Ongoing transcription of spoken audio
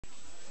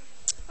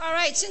All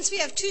right, since we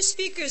have two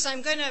speakers,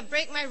 I'm going to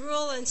break my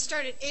rule and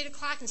start at 8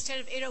 o'clock instead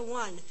of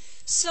 8:01.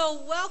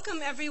 So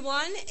welcome,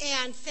 everyone,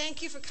 and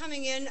thank you for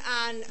coming in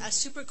on a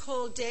super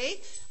cold day.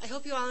 I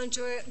hope you all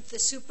enjoyed the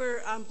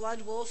super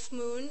blood wolf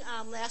moon.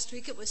 Last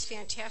week it was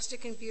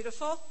fantastic and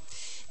beautiful.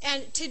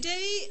 And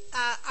today,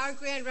 our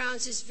Grand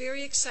Rounds is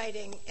very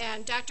exciting,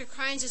 and Dr.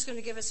 Crines is going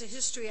to give us a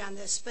history on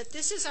this. But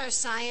this is our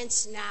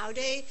Science Now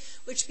Day,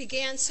 which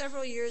began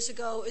several years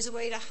ago as a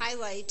way to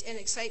highlight and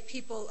excite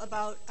people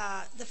about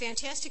the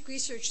fantastic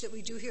research that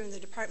we do here in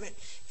the department.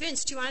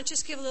 Vince, do you want to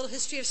just give a little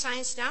history of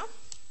Science Now?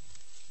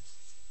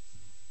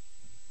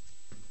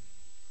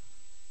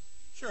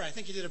 Sure, I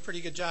think you did a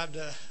pretty good job.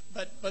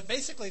 But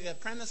basically the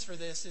premise for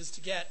this is to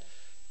get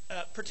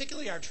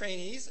particularly our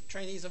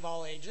trainees of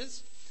all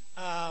ages,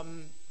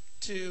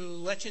 to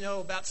let you know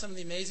about some of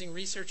the amazing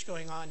research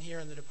going on here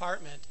in the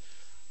department.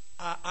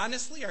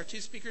 Honestly, our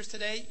two speakers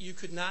today, you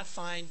could not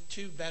find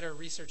two better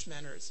research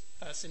mentors,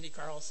 Cynthia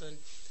Carlsson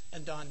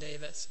and Dawn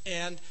Davis.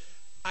 And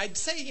I'd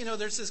say,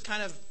 there's this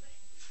kind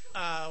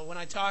of, when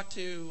I talk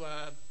to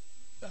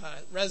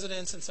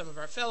residents and some of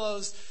our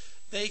fellows,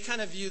 they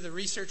kind of view the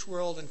research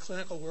world and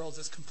clinical worlds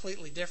as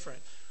completely different.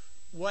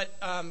 What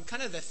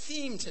kind of the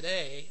theme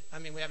today,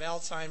 we have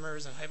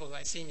Alzheimer's and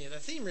hypoglycemia. The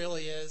theme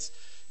really is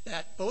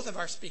that both of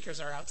our speakers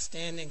are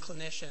outstanding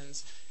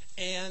clinicians,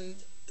 and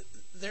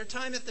their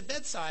time at the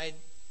bedside,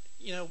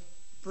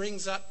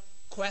 brings up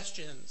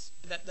questions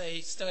that they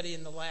study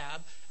in the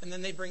lab, and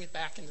then they bring it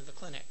back into the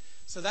clinic.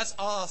 So that's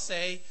all I'll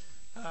say.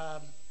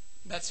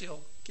 Betsy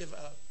will give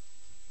a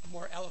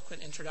more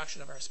eloquent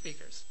introduction of our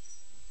speakers.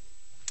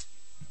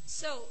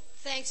 So,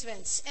 thanks,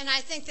 Vince. And I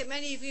think that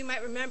many of you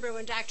might remember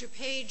when Dr.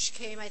 Page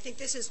came, I think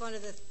this is one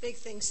of the big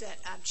things that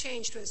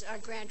changed was our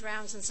Grand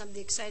Rounds and some of the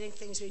exciting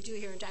things we do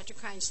here. And Dr.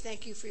 Crines,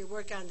 thank you for your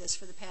work on this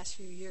for the past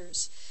few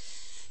years.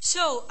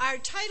 So, our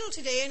title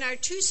today and our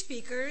two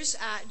speakers,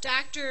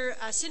 Dr.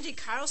 Cynthia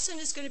Carlsson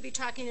is going to be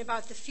talking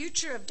about the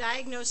future of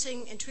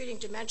diagnosing and treating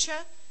dementia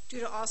due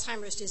to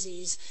Alzheimer's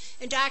disease.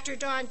 And Dr.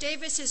 Dawn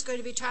Davis is going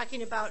to be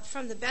talking about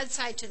from the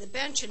bedside to the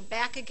bench and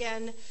back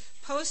again,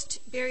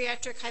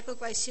 post-bariatric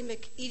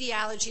hypoglycemic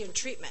etiology and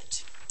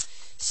treatment.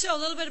 So a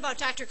little bit about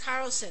Dr.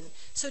 Carlsson.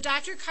 So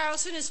Dr.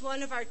 Carlsson is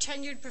one of our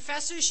tenured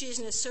professors. She is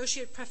an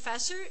associate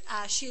professor.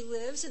 She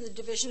lives in the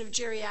Division of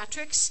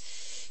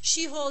Geriatrics.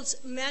 She holds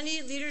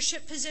many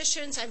leadership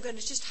positions. I'm going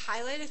to just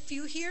highlight a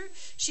few here.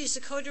 She is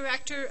the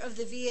co-director of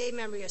the VA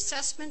Memory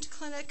Assessment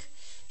Clinic.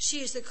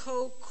 She is the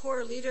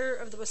core leader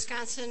of the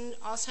Wisconsin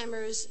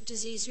Alzheimer's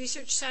Disease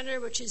Research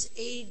Center, which is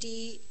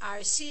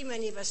ADRC.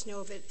 Many of us know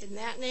of it in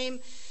that name.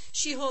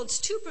 She holds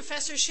two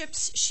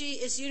professorships. She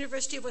is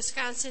University of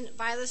Wisconsin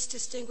Vilas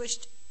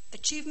Distinguished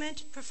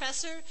Achievement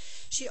Professor.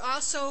 She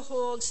also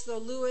holds the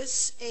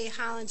Lewis A.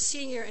 Holland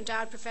Senior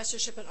Endowed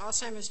Professorship in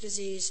Alzheimer's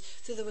Disease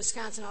through the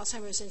Wisconsin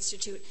Alzheimer's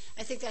Institute.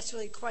 I think that's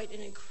really quite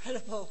an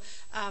incredible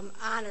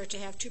honor to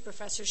have two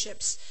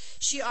professorships.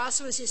 She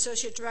also is the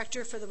Associate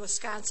Director for the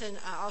Wisconsin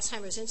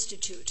Alzheimer's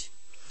Institute.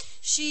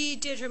 She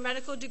did her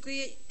medical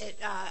degree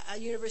at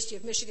University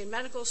of Michigan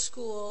Medical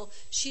School.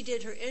 She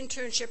did her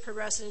internship, her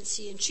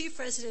residency, and chief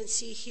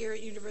residency here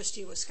at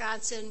University of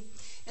Wisconsin.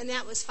 And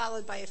that was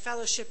followed by a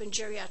fellowship in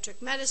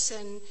geriatric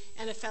medicine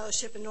and a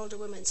fellowship in older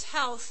women's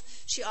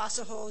health. She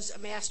also holds a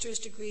master's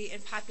degree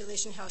in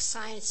population health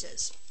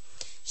sciences.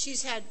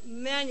 She's had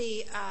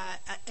many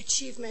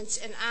achievements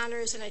and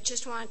honors, and I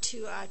just want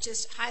to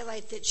just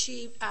highlight that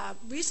she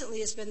recently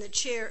has been the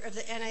chair of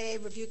the NIA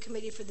Review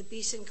Committee for the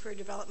Beeson Career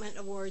Development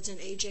Awards in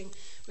Aging,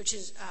 which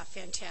is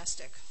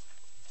fantastic.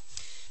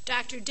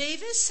 Dr.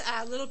 Davis,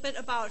 a little bit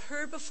about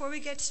her before we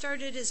get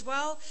started as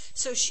well.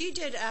 So she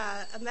did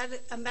a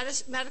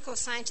medical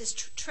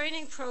scientist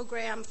training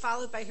program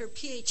followed by her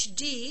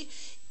PhD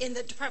in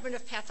the Department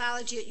of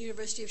Pathology at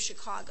University of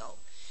Chicago.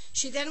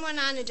 She then went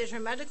on and did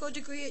her medical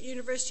degree at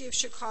University of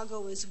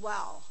Chicago as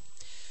well.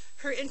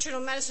 Her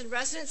internal medicine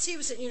residency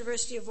was at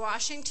University of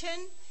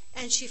Washington,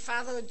 and she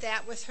followed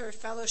that with her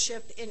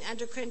fellowship in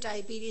endocrine,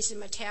 diabetes, and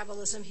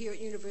metabolism here at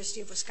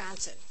University of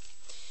Wisconsin.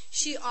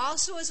 She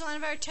also is one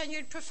of our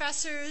tenured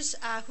professors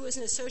who is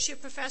an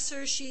associate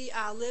professor. She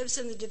lives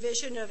in the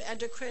Division of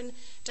Endocrine,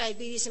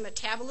 Diabetes, and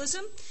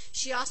Metabolism.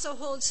 She also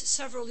holds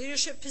several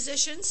leadership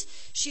positions.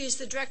 She is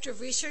the Director of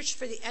Research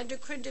for the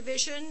Endocrine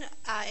Division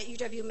at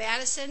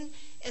UW-Madison,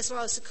 as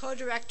well as the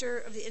co-director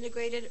of the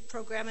Integrated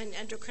Program in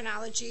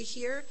Endocrinology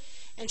here.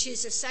 And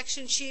she's a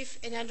section chief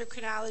in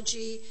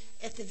endocrinology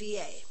at the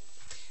VA.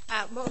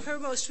 Her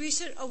most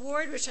recent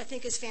award, which I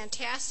think is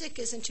fantastic,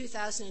 is in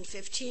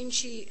 2015.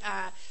 She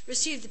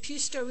received the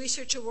Pusto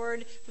Research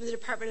Award from the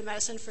Department of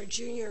Medicine for a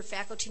junior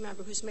faculty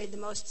member who's made the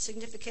most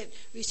significant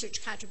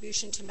research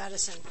contribution to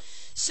medicine.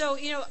 So,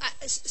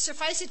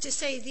 suffice it to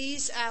say,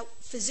 these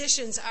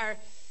physicians are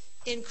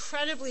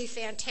incredibly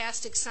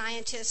fantastic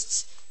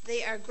scientists.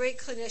 They are great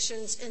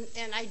clinicians,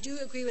 and I do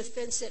agree with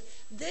Vince that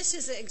this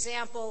is an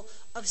example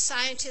of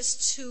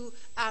scientists who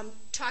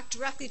talk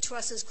directly to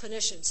us as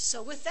clinicians.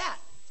 So with that,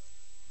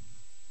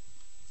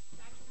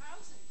 Dr.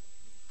 Carlsson.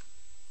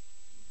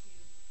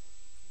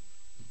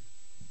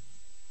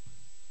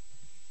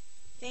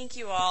 Thank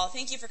you all.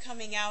 Thank you for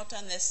coming out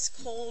on this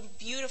cold,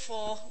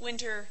 beautiful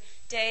winter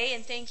day,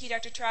 and thank you,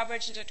 Dr.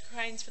 Trowbridge and Dr.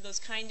 Hines, for those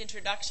kind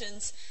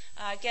introductions.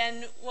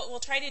 Again, what we'll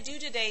try to do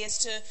today is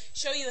to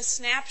show you a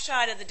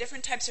snapshot of the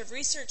different types of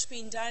research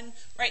being done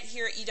right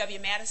here at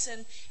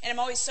UW-Madison, and I'm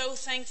always so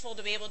thankful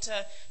to be able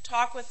to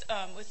talk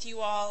with you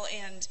all,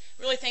 and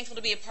really thankful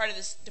to be a part of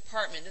this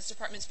department. This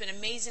department's been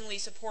amazingly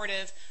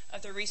supportive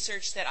of the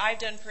research that I've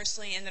done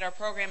personally and that our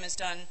program has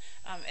done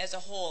as a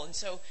whole, and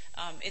so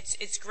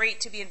it's great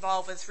to be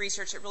involved with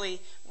research that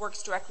really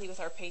works directly with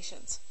our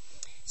patients.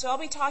 So I'll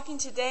be talking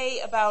today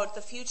about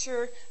the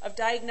future of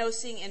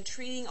diagnosing and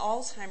treating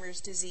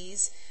Alzheimer's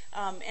disease.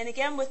 And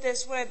again, with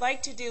this, what I'd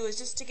like to do is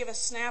just to give a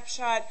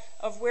snapshot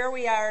of where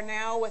we are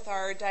now with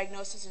our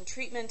diagnosis and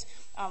treatment,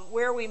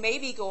 where we may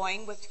be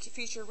going with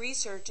future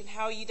research, and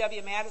how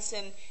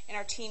UW-Madison and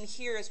our team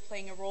here is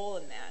playing a role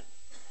in that.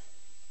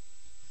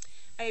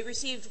 I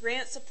received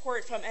grant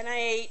support from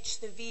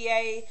NIH, the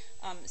VA,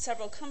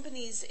 several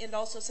companies, and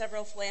also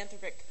several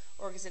philanthropic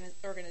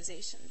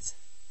organizations.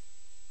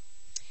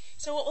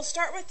 So what we'll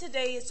start with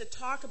today is to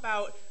talk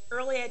about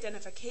early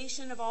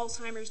identification of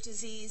Alzheimer's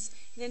disease,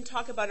 and then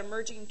talk about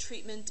emerging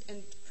treatment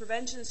and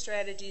prevention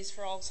strategies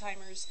for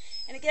Alzheimer's.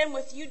 And again,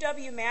 with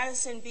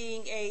UW-Madison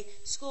being a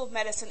school of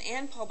medicine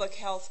and public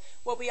health,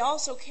 what we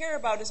also care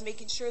about is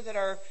making sure that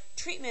our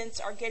treatments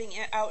are getting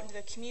out into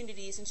the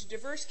communities, into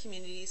diverse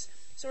communities.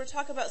 So we'll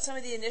talk about some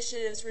of the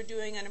initiatives we're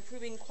doing on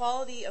improving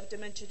quality of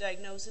dementia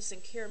diagnosis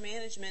and care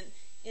management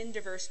in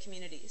diverse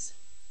communities.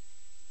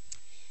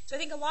 So I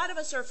think a lot of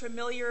us are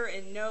familiar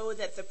and know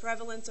that the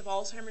prevalence of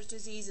Alzheimer's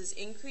disease is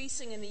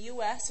increasing in the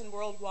U.S. and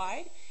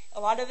worldwide. A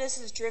lot of this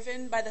is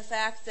driven by the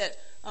fact that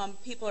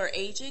people are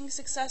aging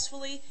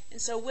successfully,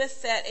 and so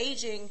with that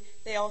aging,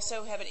 they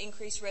also have an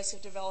increased risk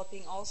of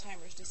developing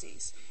Alzheimer's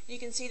disease. You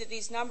can see that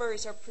these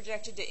numbers are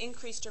projected to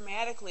increase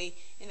dramatically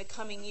in the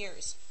coming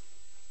years.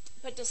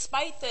 But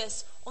despite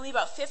this, only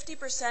about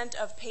 50%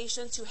 of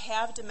patients who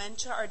have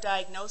dementia are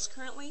diagnosed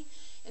currently.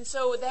 And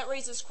so that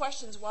raises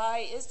questions. Why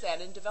is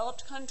that? In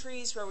developed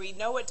countries where we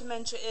know what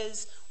dementia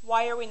is,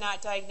 why are we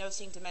not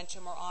diagnosing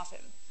dementia more often?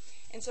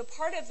 And so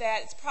part of that,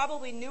 it's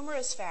probably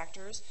numerous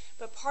factors,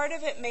 but part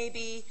of it may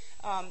be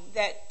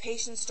that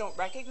patients don't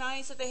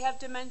recognize that they have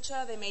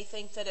dementia. They may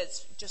think that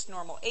it's just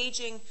normal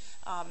aging.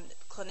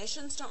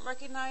 Clinicians don't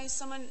recognize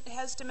someone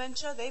has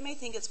dementia. They may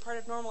think it's part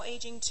of normal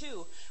aging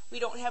too. We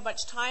don't have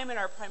much time in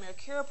our primary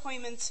care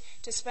appointments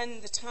to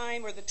spend the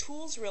time or the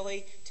tools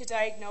really to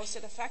diagnose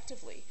it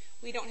effectively.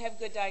 We don't have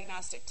good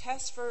diagnostic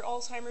tests for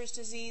Alzheimer's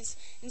disease.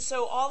 And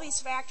so all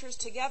these factors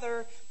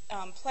together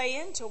play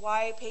into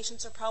why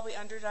patients are probably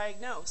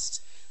underdiagnosed.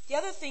 The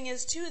other thing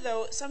is, too,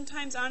 though,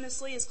 sometimes,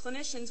 honestly, as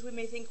clinicians, we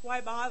may think, why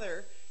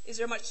bother? Is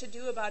there much to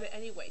do about it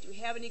anyway? Do we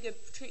have any good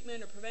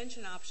treatment or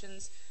prevention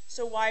options?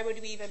 So why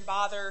would we even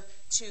bother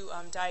to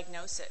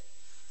diagnose it?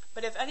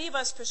 But if any of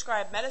us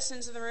prescribe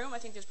medicines in the room, I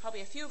think there's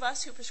probably a few of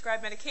us who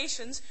prescribe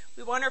medications,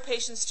 we want our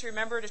patients to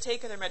remember to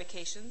take their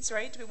medications,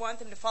 right? We want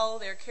them to follow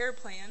their care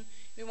plan.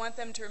 We want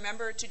them to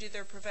remember to do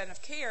their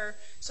preventive care.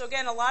 So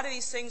again, a lot of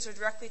these things are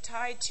directly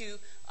tied to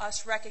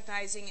us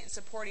recognizing and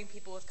supporting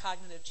people with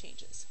cognitive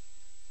changes.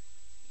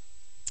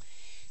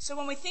 So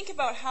when we think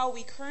about how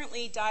we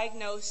currently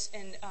diagnose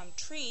and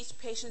treat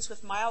patients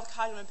with mild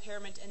cognitive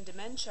impairment and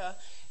dementia,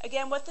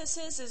 again, what this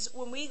is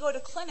when we go to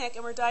clinic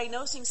and we're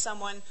diagnosing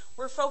someone,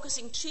 we're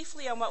focusing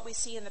chiefly on what we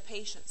see in the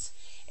patients.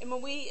 And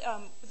when we,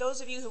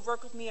 those of you who've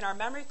worked with me in our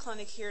memory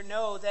clinic here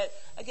know that,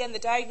 again, the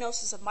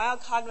diagnosis of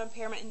mild cognitive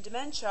impairment and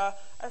dementia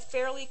are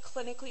fairly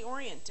clinically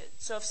oriented.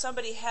 So if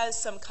somebody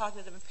has some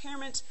cognitive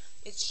impairment,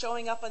 it's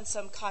showing up on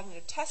some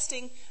cognitive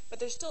testing, but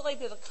they're still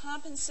able to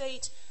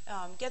compensate,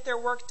 get their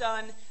work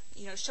done,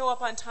 show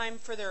up on time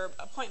for their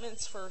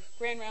appointments for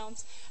grand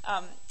rounds.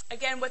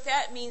 Again, what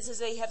that means is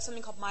they have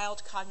something called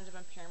mild cognitive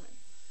impairment.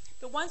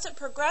 But once it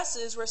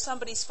progresses where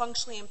somebody's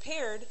functionally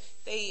impaired,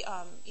 they,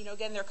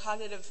 again, their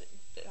cognitive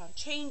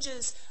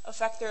changes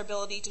affect their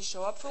ability to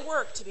show up for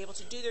work, to be able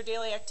to do their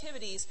daily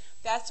activities.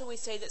 That's when we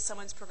say that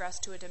someone's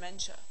progressed to a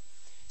dementia.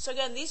 So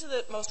again, these are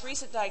the most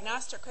recent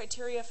diagnostic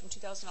criteria from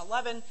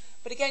 2011,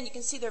 but again, you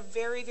can see they're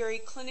very, very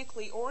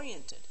clinically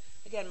oriented.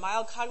 Again,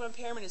 mild cognitive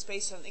impairment is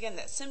based on, again,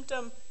 that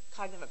symptom,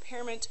 cognitive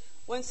impairment.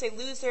 Once they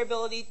lose their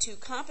ability to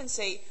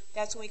compensate,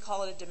 that's when we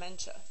call it a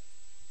dementia.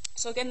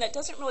 So again, that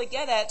doesn't really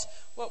get at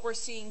what we're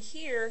seeing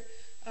here,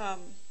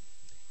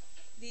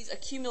 these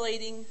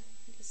accumulating,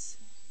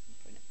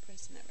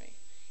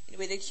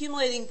 Anyway, the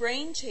accumulating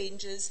brain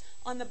changes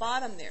on the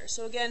bottom there.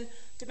 So again,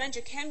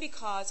 dementia can be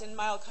caused, and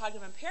mild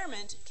cognitive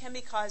impairment can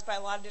be caused by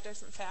a lot of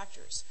different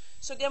factors.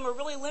 So again, we're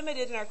really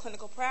limited in our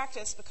clinical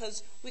practice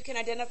because we can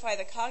identify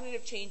the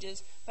cognitive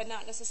changes, but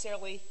not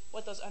necessarily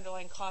what those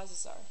underlying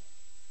causes are.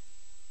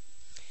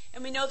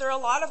 And we know there are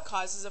a lot of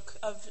causes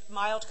of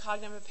mild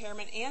cognitive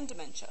impairment and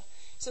dementia.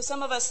 So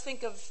some of us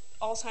think of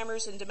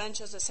Alzheimer's and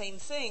dementia as the same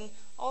thing.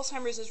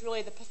 Alzheimer's is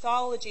really the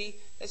pathology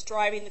that's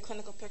driving the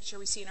clinical picture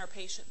we see in our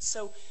patients.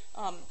 So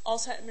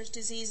Alzheimer's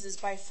disease is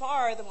by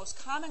far the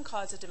most common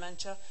cause of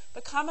dementia,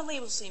 but commonly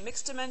we'll see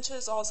mixed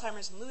dementias,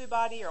 Alzheimer's and Lewy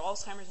body, or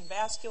Alzheimer's and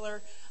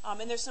vascular,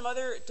 and there's some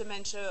other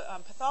dementia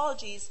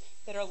pathologies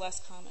that are less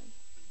common.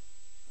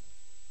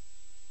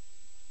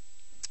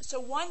 So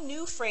one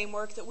new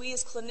framework that we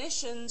as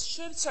clinicians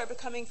should start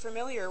becoming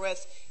familiar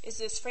with is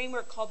this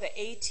framework called the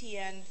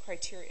ATN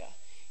criteria.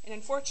 And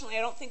unfortunately,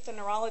 I don't think the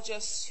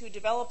neurologists who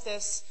developed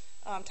this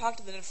talked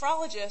to the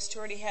nephrologist who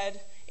already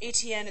had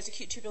ATN as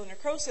acute tubular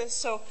necrosis,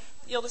 so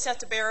you'll just have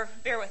to bear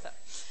with it.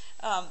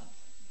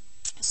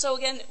 So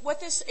again, what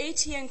this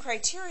ATN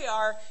criteria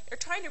are, they're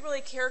trying to really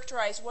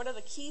characterize what are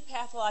the key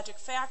pathologic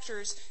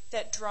factors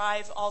that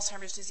drive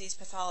Alzheimer's disease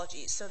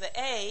pathology. So the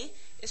A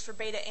is for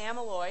beta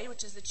amyloid,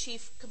 which is the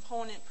chief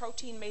component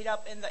protein made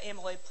up in the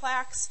amyloid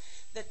plaques.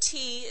 The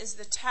T is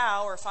the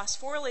tau, or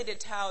phosphorylated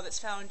tau, that's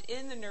found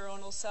in the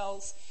neuronal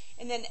cells.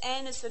 And then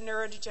N is the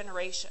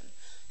neurodegeneration.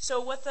 So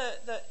what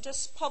the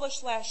just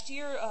published last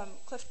year,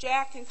 Cliff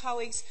Jack and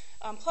colleagues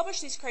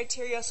published these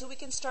criteria so we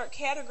can start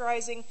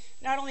categorizing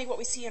not only what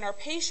we see in our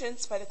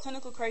patients by the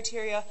clinical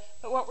criteria,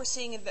 but what we're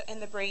seeing in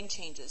the brain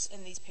changes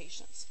in these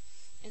patients.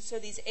 And so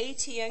these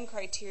ATN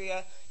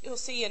criteria, you'll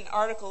see in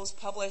articles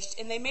published,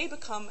 and they may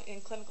become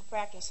in clinical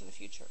practice in the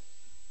future.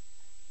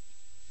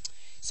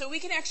 So we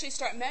can actually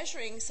start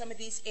measuring some of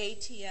these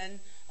ATN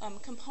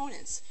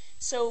components.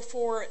 So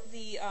for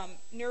the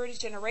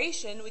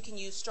neurodegeneration, we can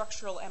use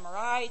structural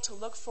MRI to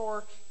look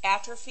for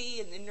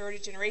atrophy and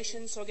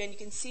neurodegeneration. So again, you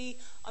can see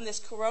on this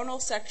coronal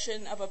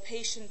section of a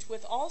patient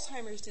with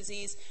Alzheimer's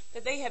disease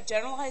that they have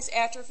generalized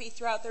atrophy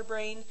throughout their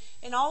brain,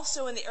 and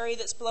also in the area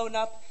that's blown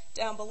up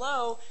down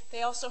below,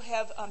 they also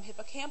have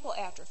hippocampal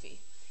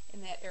atrophy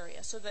in that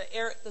area. So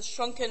the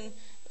shrunken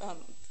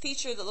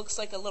feature that looks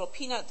like a little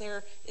peanut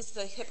there is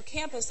the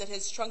hippocampus that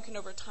has shrunken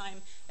over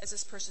time as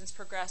this person's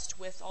progressed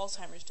with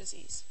Alzheimer's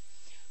disease.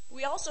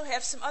 We also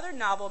have some other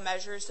novel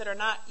measures that are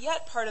not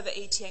yet part of the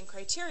ATN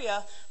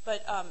criteria,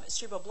 but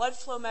cerebral blood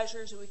flow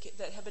measures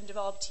that have been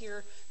developed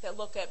here that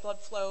look at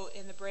blood flow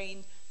in the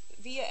brain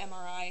via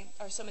MRI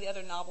are some of the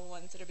other novel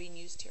ones that are being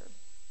used here.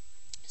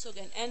 So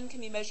again, N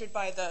can be measured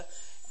by the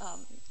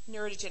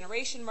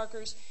neurodegeneration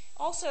markers.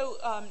 Also,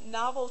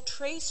 novel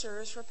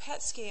tracers for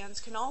PET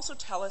scans can also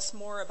tell us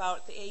more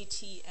about the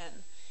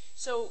ATN.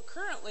 So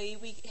currently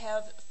we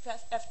have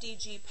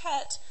FDG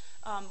PET,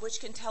 which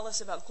can tell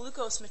us about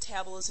glucose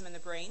metabolism in the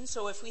brain.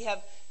 So if we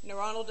have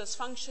neuronal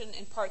dysfunction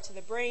in parts of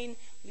the brain,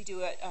 we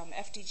do a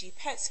FDG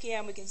PET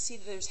scan, we can see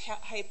that there's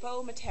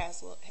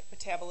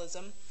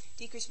hypometabolism,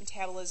 decreased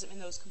metabolism in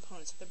those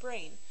components of the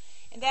brain.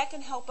 And that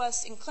can help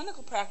us in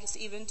clinical practice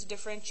even to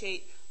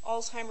differentiate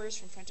Alzheimer's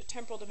from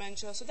frontotemporal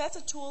dementia. So that's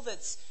a tool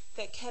that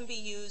can be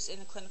used in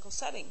a clinical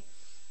setting.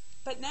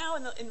 But now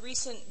in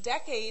recent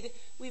decade,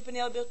 we've been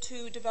able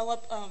to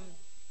develop,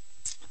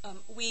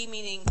 we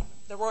meaning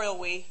the royal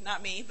we,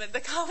 not me, but the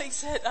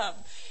colleagues at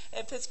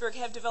Pittsburgh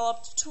have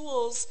developed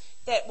tools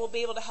that will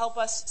be able to help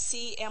us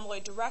see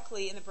amyloid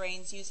directly in the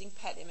brains using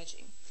PET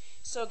imaging.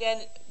 So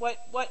again,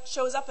 what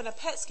shows up in a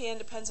PET scan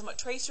depends on what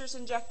tracer is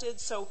injected.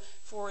 So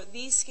for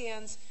these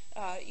scans,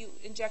 you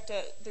inject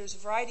there's a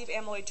variety of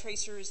amyloid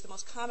tracers. The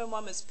most common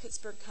one is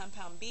Pittsburgh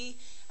compound B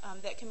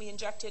that can be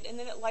injected, and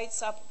then it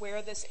lights up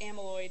where this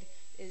amyloid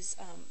is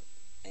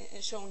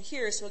shown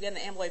here. So again,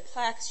 the amyloid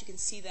plaques, you can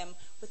see them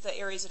with the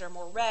areas that are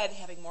more red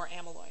having more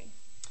amyloid.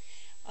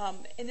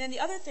 And then the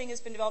other thing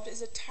that's been developed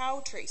is a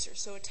tau tracer.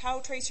 So a tau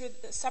tracer,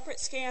 a separate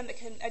scan that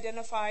can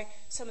identify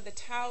some of the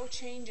tau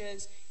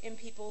changes in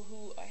people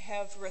who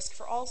have risk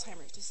for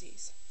Alzheimer's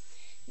disease.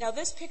 Now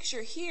this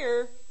picture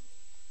here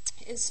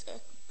is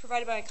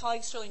provided by my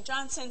colleague Sterling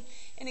Johnson.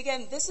 And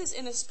again, this is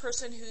in a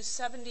person who's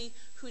 70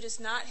 who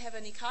does not have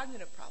any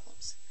cognitive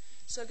problems.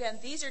 So again,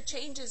 these are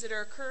changes that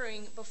are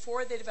occurring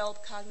before they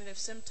develop cognitive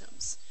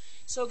symptoms.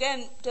 So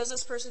again, does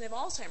this person have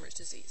Alzheimer's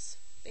disease?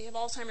 They have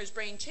Alzheimer's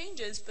brain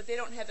changes, but they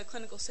don't have the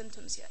clinical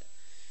symptoms yet.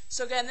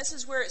 So again, this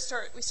is where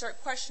we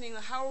start questioning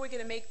how are we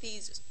going to make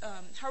these,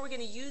 how are we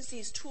going to use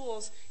these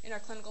tools in our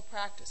clinical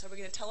practice? Are we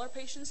going to tell our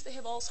patients they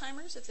have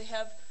Alzheimer's if they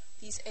have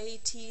these A,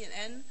 T, and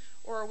N,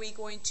 or are we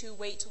going to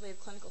wait till they have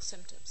clinical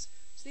symptoms?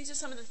 So these are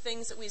some of the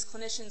things that we as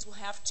clinicians will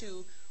have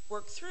to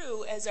work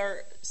through as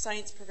our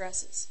science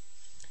progresses.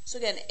 So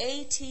again,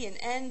 A, T, and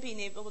N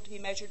being able to be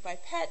measured by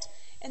PET,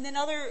 and then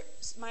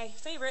my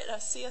favorite,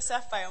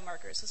 CSF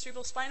biomarkers. So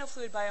cerebral spinal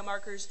fluid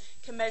biomarkers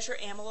can measure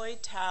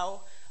amyloid,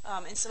 tau,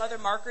 and some other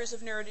markers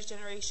of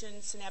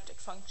neurodegeneration, synaptic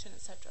function,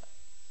 etc.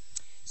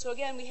 So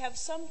again, we have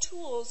some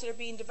tools that are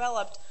being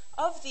developed.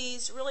 Of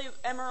these, really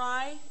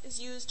MRI is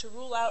used to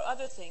rule out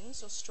other things,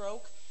 so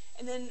stroke,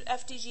 and then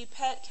FDG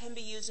PET can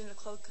be used in a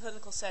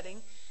clinical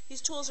setting.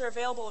 These tools are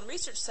available in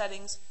research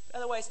settings, but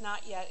otherwise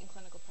not yet in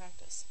clinical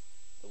practice.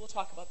 But we'll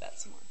talk about that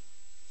some more.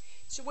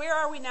 So where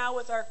are we now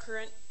with our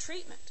current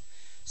treatment?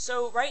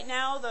 So right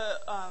now the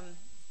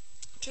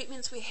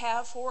Treatments we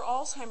have for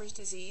Alzheimer's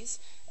disease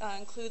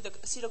include the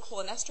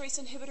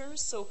acetylcholinesterase inhibitors,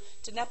 so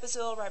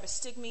donepezil,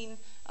 ribostigmine,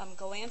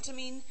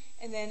 galantamine,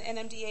 and then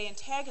NMDA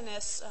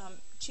antagonists,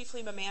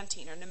 chiefly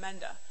memantine or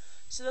Namenda.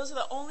 So those are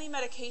the only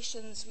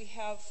medications we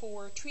have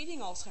for treating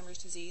Alzheimer's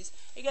disease.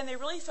 Again, they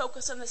really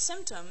focus on the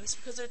symptoms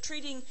because they're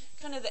treating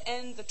kind of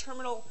the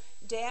terminal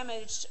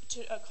damage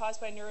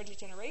caused by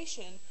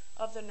neurodegeneration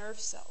of the nerve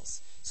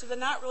cells. So they're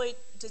not really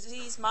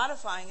disease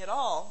modifying at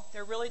all.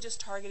 They're really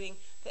just targeting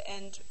the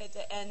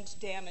end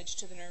damage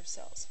to the nerve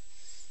cells.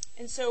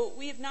 And so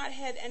we have not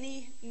had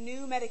any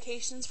new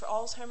medications for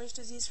Alzheimer's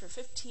disease for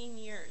 15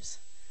 years.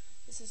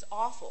 This is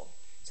awful.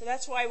 So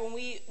that's why when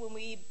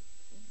we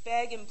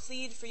beg and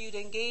plead for you to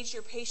engage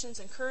your patients,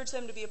 encourage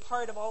them to be a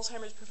part of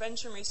Alzheimer's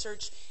prevention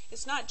research,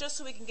 it's not just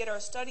so we can get our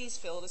studies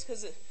filled. It's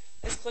because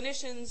as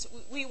clinicians,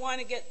 we want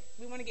to get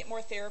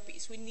more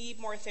therapies. We need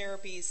more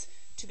therapies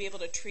to be able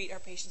to treat our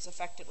patients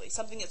effectively,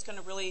 something that's going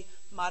to really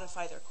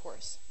modify their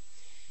course.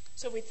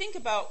 So if we think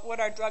about what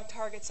our drug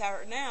targets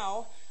are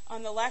now,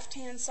 on the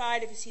left-hand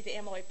side, if you see the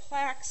amyloid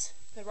plaques,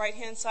 the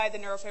right-hand side, the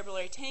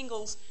neurofibrillary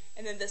tangles,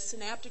 and then the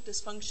synaptic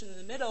dysfunction in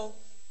the middle,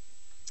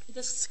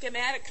 this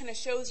schematic kind of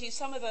shows you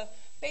some of the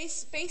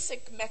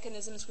basic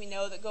mechanisms we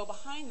know that go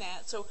behind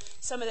that. So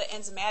some of the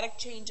enzymatic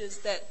changes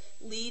that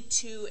lead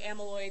to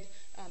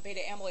beta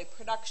amyloid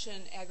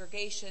production,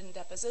 aggregation,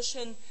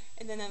 deposition,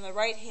 and then on the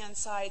right-hand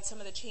side, some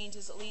of the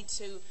changes that lead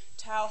to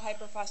tau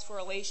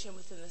hyperphosphorylation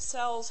within the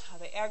cells, how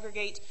they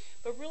aggregate.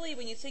 But really,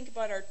 when you think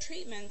about our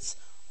treatments,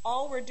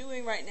 all we're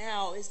doing right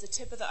now is the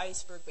tip of the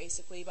iceberg,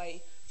 basically,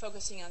 by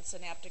focusing on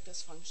synaptic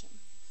dysfunction.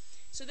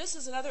 So this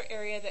is another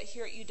area that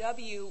here at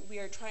UW we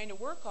are trying to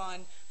work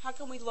on. How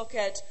can we look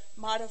at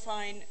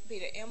modifying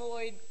beta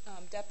amyloid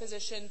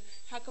deposition?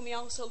 How can we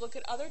also look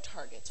at other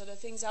targets, other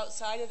things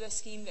outside of the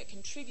scheme that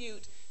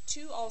contribute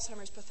to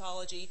Alzheimer's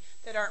pathology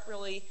that aren't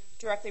really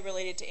directly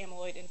related to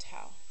amyloid and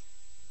tau?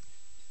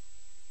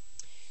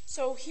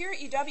 So here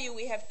at UW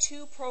we have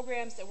two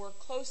programs that work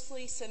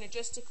closely,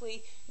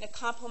 synergistically, in a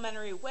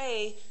complementary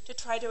way to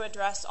try to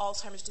address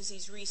Alzheimer's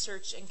disease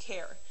research and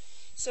care.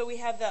 So we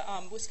have the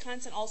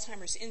Wisconsin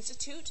Alzheimer's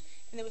Institute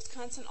and the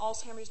Wisconsin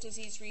Alzheimer's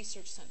Disease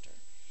Research Center.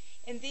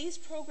 And these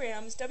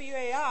programs,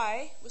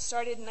 WAI, was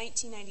started in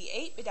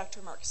 1998 by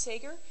Dr. Mark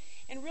Sager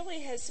and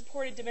really has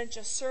supported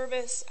dementia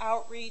service,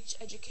 outreach,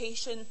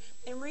 education,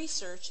 and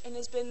research, and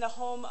has been the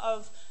home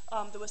of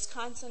the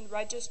Wisconsin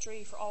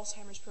Registry for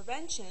Alzheimer's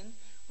Prevention,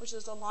 which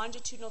is a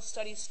longitudinal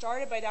study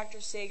started by Dr.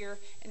 Sager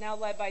and now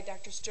led by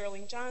Dr.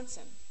 Sterling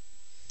Johnson.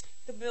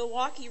 The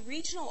Milwaukee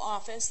Regional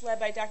Office, led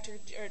by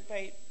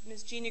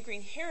Ms. Gina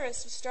Green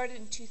Harris, was started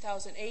in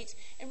 2008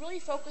 and really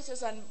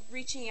focuses on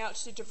reaching out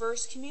to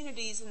diverse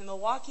communities in the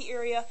Milwaukee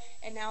area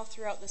and now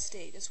throughout the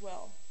state as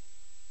well.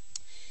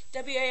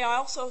 WAI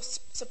also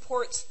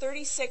supports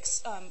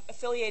 36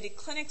 affiliated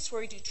clinics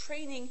where we do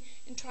training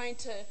in trying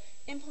to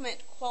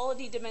implement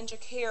quality dementia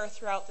care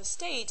throughout the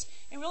state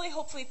and really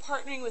hopefully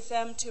partnering with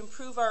them to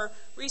improve our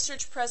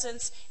research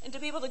presence and to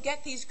be able to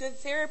get these good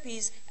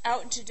therapies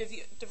out into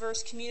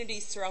diverse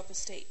communities throughout the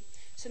state.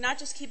 So not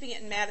just keeping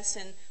it in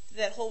Madison,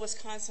 that whole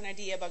Wisconsin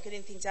idea about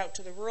getting things out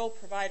to the rural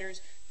providers,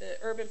 the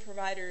urban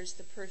providers,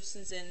 the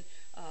persons in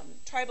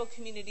tribal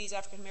communities,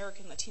 African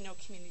American, Latino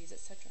communities,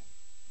 etc.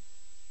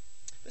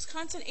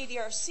 Wisconsin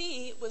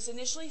ADRC was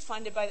initially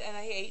funded by the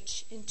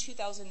NIH in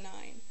 2009.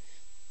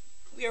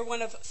 We are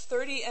one of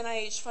 30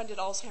 NIH-funded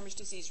Alzheimer's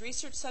disease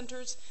research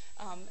centers.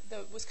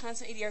 The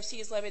Wisconsin ADRC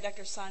is led by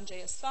Dr.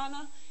 Sanjay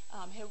Asthana,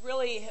 who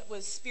really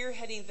was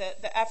spearheading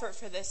the effort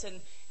for this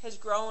and has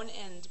grown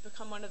and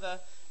become one of the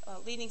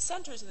leading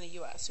centers in the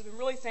U.S. So we're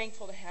really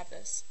thankful to have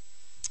this.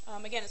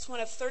 Again, it's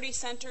one of 30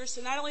 centers,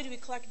 so not only do we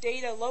collect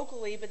data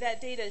locally, but that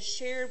data is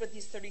shared with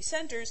these 30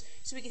 centers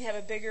so we can have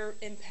a bigger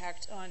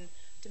impact on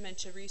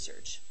dementia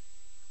research.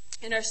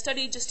 In our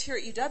study just here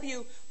at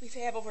UW, we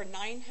have over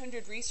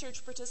 900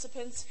 research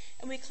participants,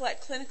 and we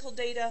collect clinical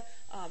data,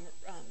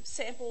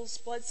 samples,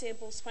 blood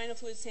samples, spinal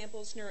fluid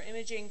samples,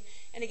 neuroimaging.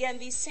 And again,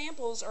 these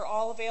samples are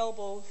all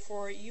available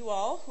for you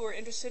all who are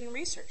interested in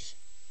research.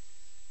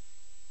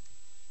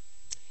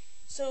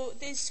 So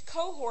these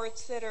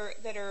cohorts that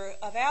are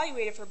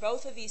evaluated for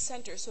both of these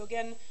centers, so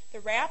again, the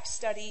RAP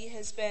study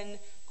has been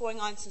going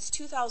on since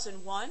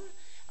 2001.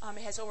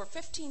 It has over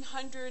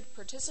 1,500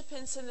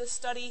 participants in this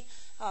study.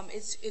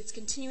 It's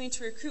continuing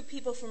to recruit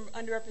people from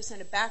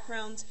underrepresented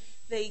backgrounds.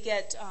 They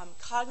get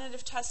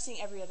cognitive testing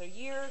every other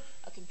year,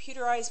 a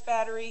computerized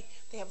battery.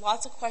 They have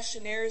lots of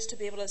questionnaires to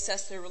be able to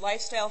assess their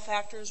lifestyle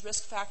factors,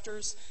 risk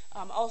factors.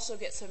 Also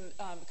get some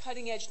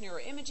cutting-edge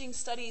neuroimaging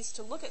studies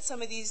to look at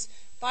some of these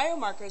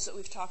biomarkers that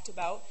we've talked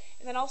about,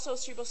 and then also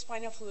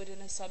cerebrospinal fluid in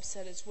a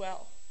subset as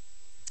well.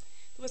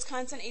 The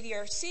Wisconsin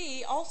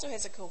ADRC also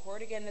has a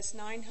cohort, again, this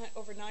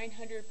over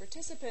 900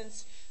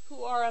 participants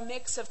who are a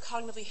mix of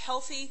cognitively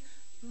healthy,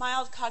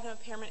 mild cognitive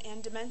impairment,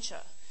 and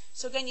dementia.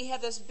 So again, you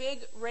have this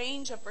big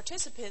range of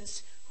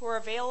participants who are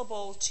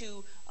available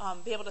to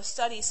be able to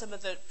study some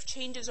of the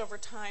changes over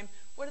time.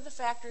 What are the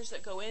factors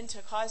that go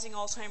into causing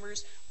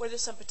Alzheimer's? What are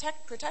some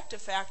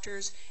protective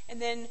factors?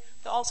 And then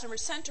the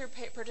Alzheimer's Center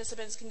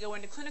participants can go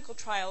into clinical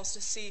trials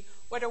to see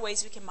what are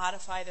ways we can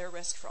modify their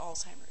risk for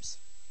Alzheimer's.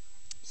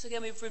 So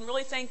again, we've been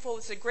really thankful.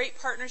 It's a great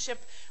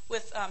partnership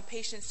with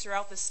patients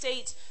throughout the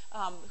state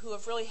who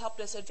have really helped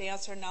us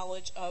advance our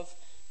knowledge of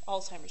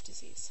Alzheimer's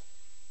disease.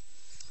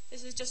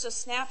 This is just a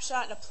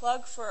snapshot and a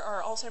plug for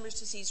our Alzheimer's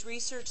Disease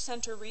Research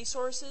Center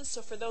resources.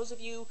 So for those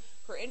of you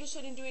who are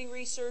interested in doing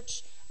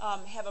research,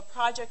 have a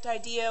project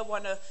idea,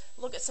 want to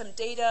look at some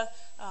data,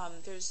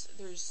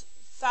 there's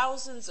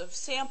thousands of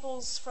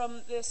samples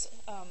from this.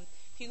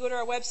 If you go to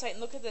our website and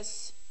look at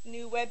this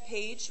new web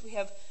page, we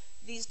have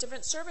these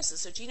different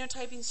services. So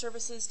genotyping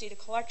services, data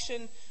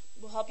collection,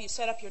 will help you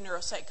set up your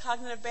neuropsych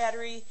cognitive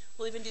battery.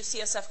 We'll even do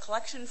CSF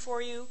collection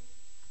for you.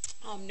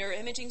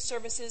 Neuroimaging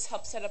services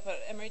help set up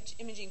an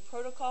imaging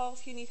protocol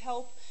if you need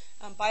help.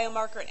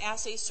 Biomarker and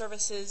assay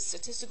services,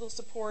 statistical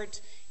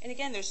support, and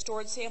again, there's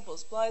stored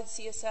samples, blood,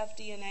 CSF,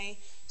 DNA.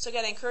 So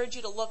again, I encourage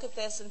you to look at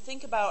this and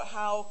think about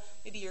how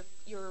maybe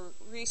your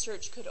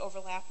research could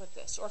overlap with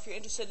this, or if you're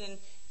interested in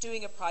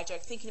doing a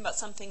project, thinking about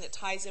something that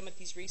ties in with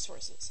these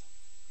resources.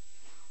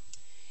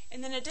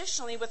 And then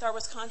additionally, with our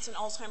Wisconsin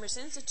Alzheimer's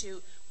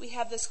Institute, we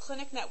have this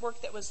clinic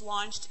network that was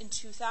launched in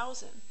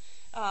 2000.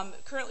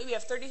 Currently, we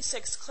have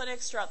 36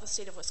 clinics throughout the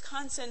state of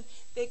Wisconsin.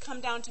 They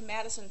come down to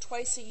Madison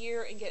twice a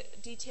year and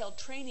get detailed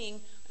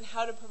training on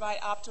how to provide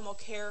optimal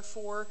care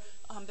for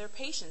their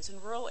patients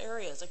in rural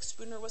areas like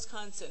Spooner,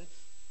 Wisconsin,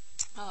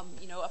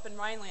 up in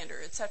Rhinelander,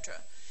 etc.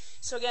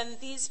 So again,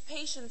 these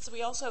patients,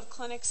 we also have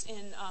clinics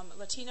in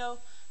Latino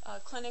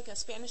clinic, a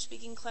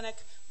Spanish-speaking clinic.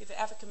 We have an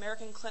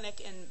African-American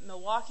clinic in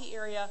Milwaukee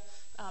area,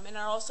 and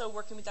are also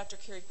working with Dr.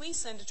 Carrie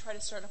Gleason to try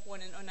to start up one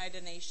in Oneida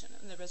Nation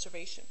on the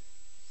reservation.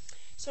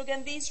 So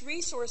again, these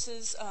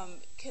resources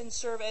can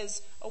serve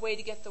as a way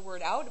to get the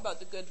word out about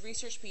the good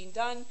research being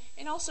done,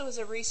 and also as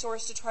a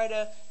resource to try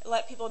to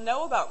let people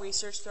know about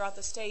research throughout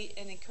the state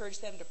and encourage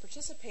them to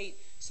participate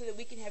so that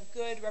we can have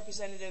good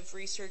representative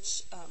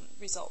research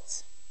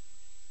results.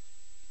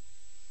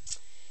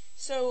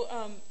 So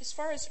as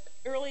far as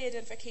early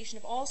identification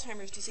of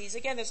Alzheimer's disease,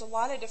 again, there's a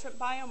lot of different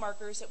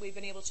biomarkers that we've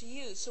been able to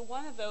use. So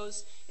one of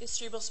those is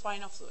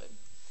cerebrospinal fluid.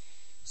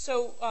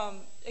 So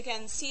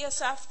again,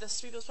 CSF, the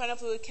cerebrospinal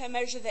fluid, can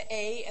measure the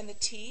A and the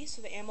T,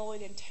 so the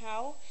amyloid and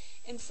tau.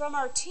 And from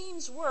our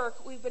team's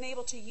work, we've been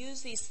able to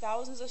use these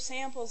thousands of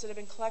samples that have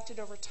been collected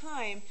over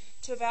time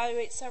to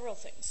evaluate several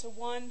things. So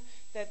one,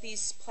 that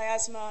these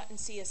plasma and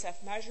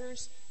CSF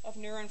measures of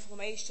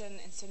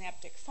neuroinflammation and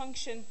synaptic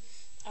function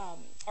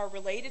are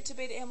related to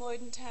beta amyloid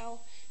and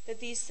tau,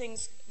 that these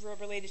things were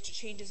related to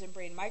changes in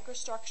brain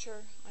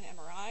microstructure on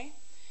MRI.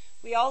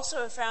 We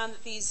also have found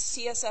that these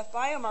CSF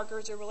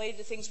biomarkers are related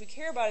to things we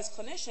care about as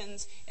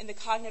clinicians in the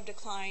cognitive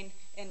decline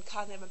and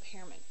cognitive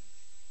impairment.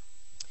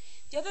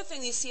 The other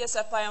thing these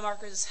CSF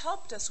biomarkers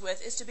helped us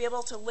with is to be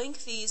able to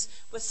link these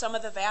with some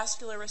of the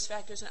vascular risk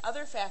factors and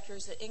other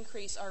factors that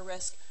increase our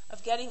risk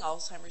of getting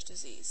Alzheimer's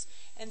disease.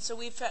 And so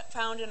we've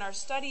found in our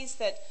studies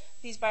that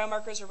these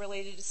biomarkers are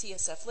related to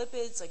CSF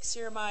lipids like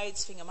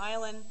ceramides,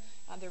 sphingomyelin.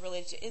 They're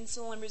related to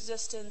insulin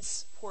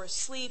resistance, poor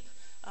sleep,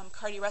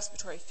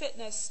 cardiorespiratory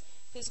fitness,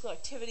 physical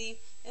activity.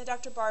 And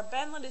Dr. Barb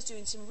Benlin is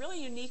doing some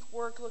really unique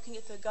work looking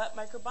at the gut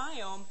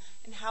microbiome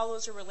and how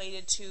those are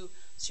related to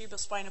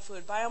cerebrospinal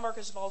fluid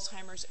biomarkers of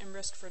Alzheimer's and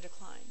risk for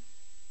decline.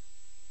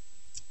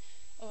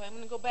 I'm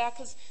going to go back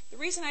because the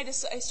reason I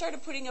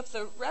started putting up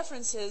the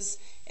references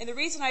and the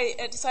reason I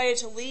decided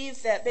to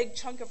leave that big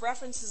chunk of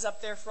references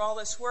up there for all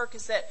this work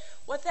is that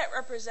what that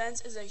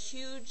represents is a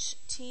huge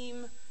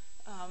team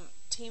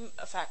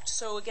effect.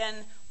 So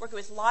again, working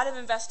with a lot of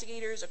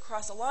investigators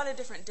across a lot of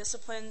different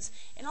disciplines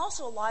and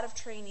also a lot of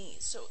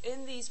trainees. So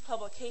in these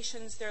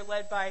publications, they're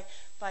led by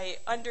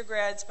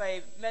undergrads,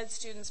 by med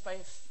students, by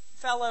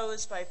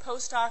fellows, by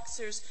postdocs.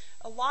 There's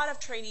a lot of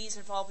trainees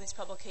involved in these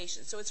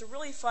publications. So it's a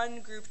really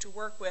fun group to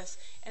work with,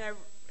 and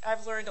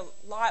I've learned a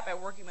lot by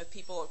working with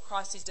people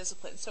across these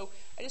disciplines. So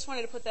I just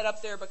wanted to put that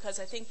up there because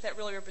I think that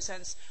really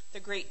represents the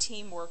great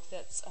teamwork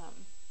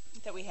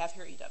that we have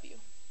here at UW.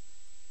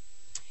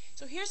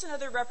 So here's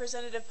another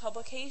representative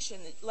publication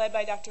led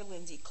by Dr.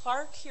 Lindsay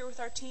Clark here with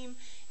our team.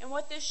 And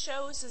what this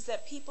shows is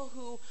that people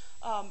who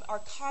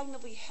are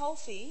cognitively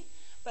healthy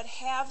but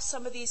have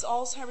some of these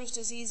Alzheimer's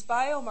disease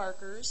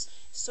biomarkers,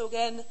 so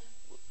again,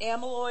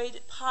 amyloid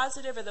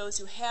positive are those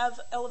who have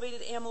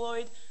elevated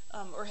amyloid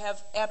or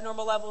have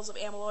abnormal levels of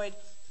amyloid,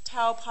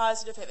 tau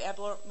positive have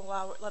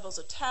abnormal levels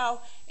of tau,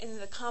 and in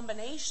the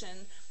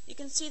combination, you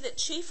can see that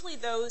chiefly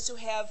those who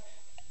have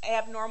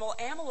abnormal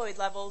amyloid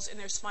levels in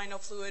their spinal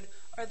fluid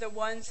are the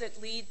ones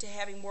that lead to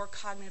having more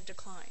cognitive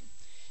decline.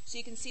 So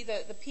you can see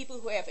the people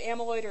who have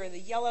amyloid are in the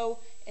yellow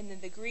and then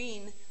the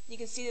green. You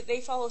can see that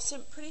they follow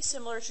pretty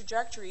similar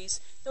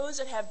trajectories. Those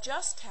that have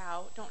just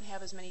tau don't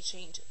have as many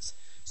changes.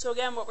 So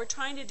again, what we're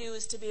trying to do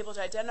is to be able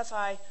to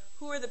identify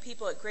who are the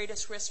people at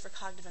greatest risk for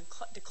cognitive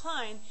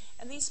decline,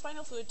 and these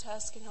spinal fluid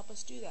tests can help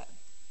us do that.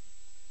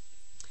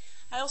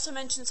 I also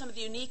mentioned some of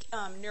the unique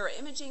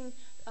neuroimaging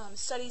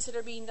studies that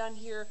are being done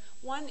here.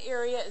 One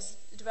area is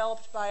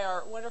developed by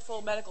our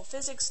wonderful medical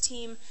physics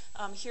team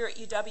here at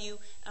UW.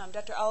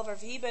 Dr. Oliver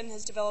Wieben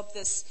has developed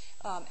this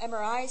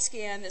MRI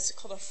scan that's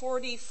called a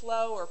 4D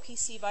flow or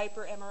PC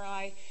Viper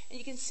MRI. And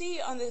you can see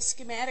on the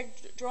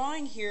schematic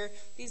drawing here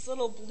these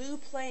little blue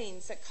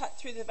planes that cut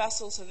through the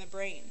vessels in the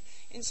brain.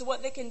 And so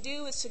what they can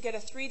do is to get a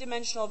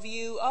three-dimensional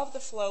view of the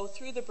flow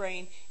through the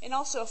brain, and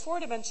also a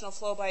four-dimensional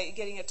flow by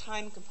getting a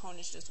time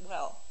component as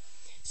well.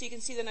 So you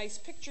can see the nice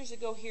pictures that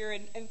go here,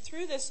 and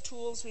through this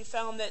tools we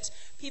found that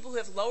people who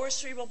have lower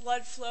cerebral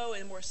blood flow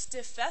and more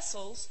stiff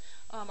vessels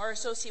are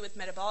associated with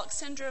metabolic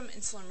syndrome,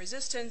 insulin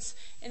resistance,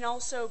 and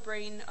also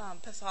brain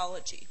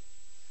pathology.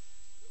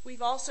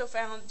 We've also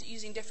found,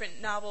 using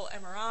different novel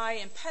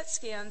MRI and PET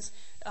scans,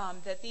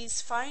 that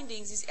these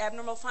findings, these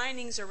abnormal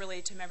findings, are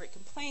related to memory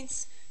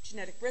complaints,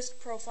 genetic risk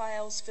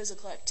profiles,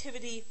 physical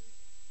activity,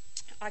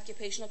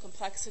 occupational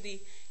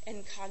complexity,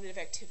 and cognitive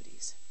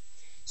activities.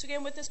 So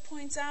again, what this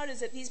points out is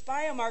that these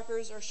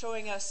biomarkers are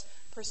showing us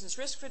a person's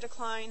risk for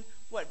decline,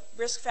 what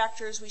risk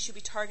factors we should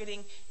be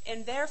targeting,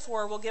 and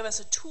therefore will give us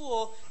a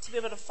tool to be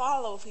able to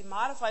follow if we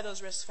modify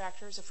those risk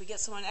factors, if we get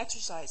someone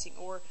exercising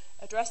or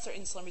address their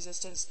insulin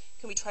resistance,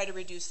 can we try to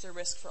reduce their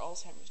risk for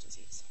Alzheimer's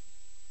disease.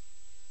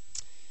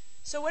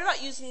 So what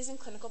about using these in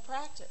clinical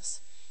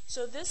practice?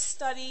 So this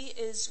study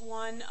is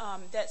one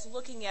that's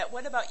looking at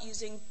what about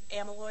using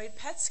amyloid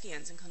PET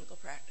scans in clinical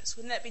practice.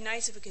 Wouldn't that be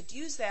nice if we could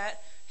use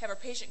that, have our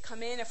patient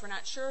come in, if we're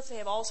not sure if they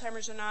have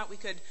Alzheimer's or not, we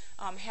could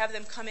have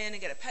them come in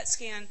and get a PET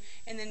scan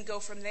and then go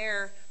from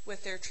there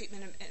with their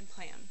treatment and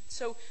plan.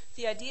 So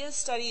the IDEA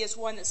study is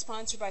one that's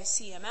sponsored by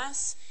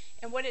CMS,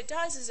 and what it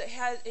does is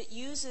it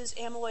uses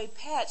amyloid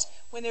PET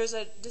when there's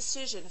a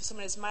decision. If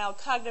someone has mild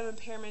cognitive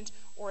impairment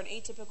or an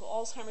atypical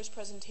Alzheimer's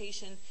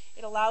presentation,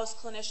 it allows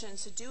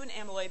clinicians to do an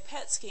amyloid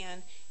PET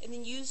scan and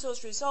then use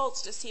those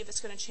results to see if it's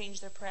going to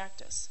change their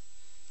practice.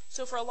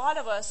 So for a lot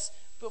of us,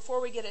 before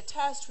we get a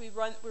test,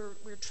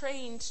 we're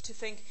trained to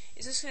think,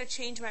 is this going to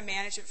change my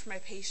management for my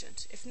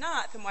patient? If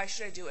not, then why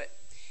should I do it?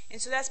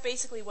 And so that's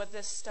basically what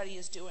this study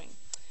is doing.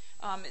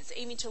 It's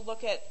aiming to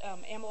look at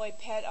amyloid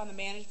PET on the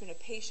management of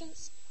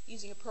patients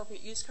using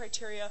appropriate use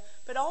criteria,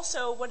 but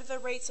also what are the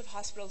rates of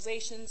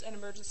hospitalizations and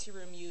emergency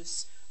room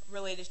use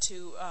related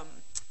to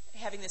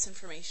having this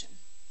information.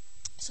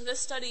 So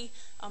this study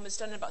is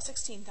done in about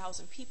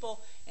 16,000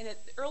 people, and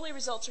early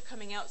results are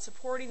coming out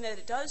supporting that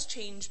it does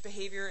change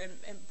behavior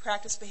and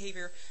practice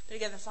behavior, but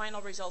again, the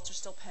final results are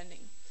still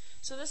pending.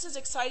 So this is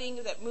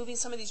exciting, that moving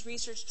some of these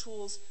research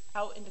tools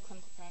out into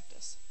clinical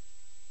practice.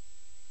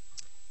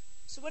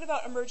 So what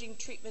about emerging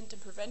treatment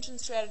and prevention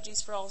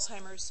strategies for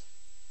Alzheimer's?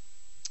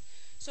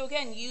 So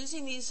again,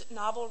 using these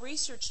novel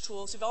research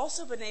tools, we've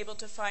also been able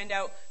to find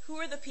out who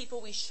are the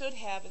people we should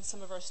have in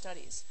some of our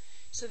studies.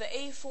 So the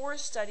A4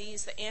 study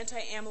is the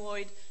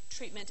anti-amyloid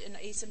treatment in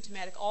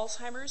asymptomatic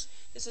Alzheimer's.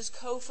 This is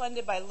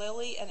co-funded by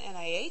Lilly and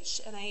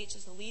NIH. NIH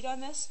is the lead on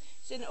this.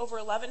 It's in over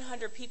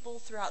 1,100 people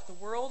throughout the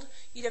world.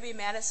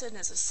 UW-Madison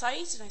is a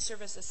site, and I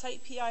serve as the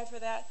site PI for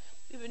that.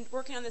 We've been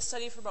working on this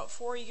study for about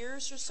 4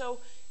 years or so.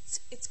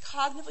 It's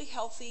cognitively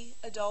healthy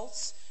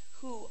adults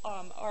who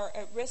are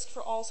at risk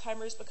for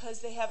Alzheimer's because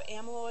they have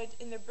amyloid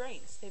in their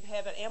brains. They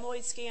have an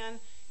amyloid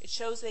scan. It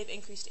shows they've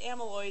increased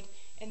amyloid,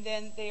 and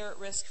then they are at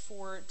risk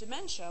for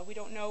dementia. We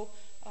don't know,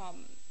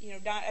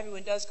 not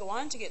everyone does go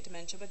on to get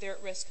dementia, but they're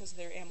at risk because of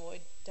their amyloid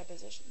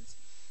depositions.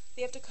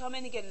 They have to come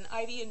in and get an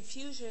IV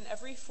infusion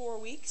every 4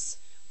 weeks.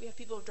 We have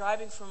people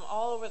driving from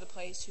all over the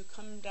place who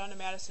come down to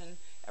Madison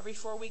every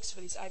 4 weeks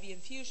for these IV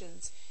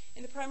infusions.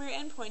 And the primary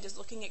endpoint is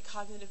looking at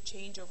cognitive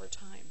change over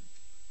time.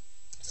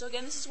 So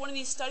again, this is one of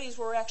these studies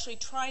where we're actually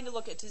trying to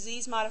look at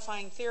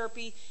disease-modifying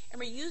therapy,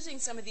 and we're using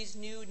some of these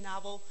new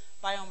novel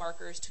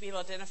biomarkers to be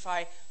able to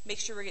identify, make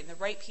sure we're getting the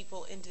right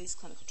people into these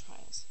clinical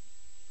trials.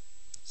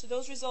 So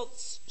those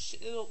results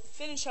will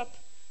finish up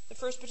the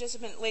first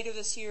participant later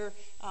this year.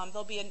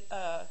 There'll be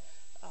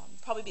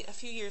probably be a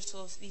few years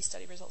till these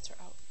study results are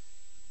out.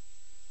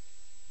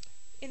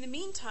 In the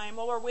meantime,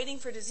 while we're waiting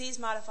for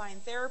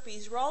disease-modifying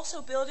therapies, we're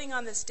also building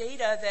on this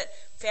data that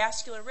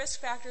vascular risk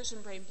factors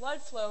and brain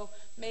blood flow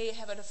may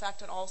have an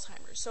effect on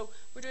Alzheimer's. So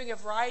we're doing a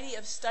variety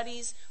of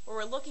studies where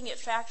we're looking at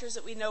factors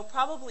that we know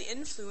probably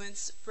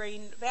influence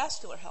brain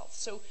vascular health.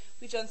 So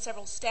we've done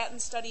several statin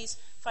studies,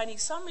 finding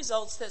some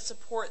results that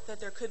support that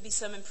there could be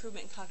some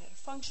improvement in cognitive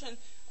function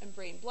and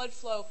brain blood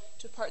flow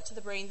to parts of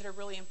the brain that are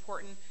really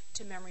important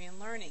to memory and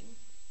learning.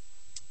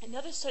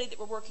 Another study that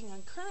we're working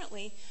on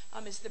currently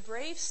is the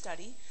BRAVE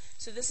study.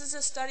 So this is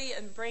a study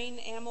on brain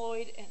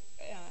amyloid, and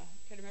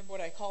I can't remember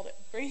what I called it,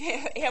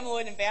 brain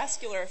amyloid and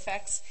vascular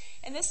effects.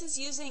 And this is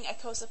using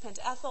icosapent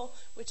ethyl,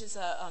 which is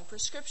a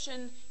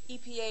prescription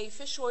EPA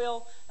fish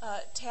oil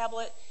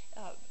tablet,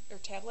 or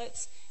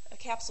tablets,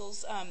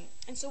 capsules.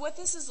 And so what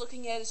this is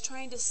looking at is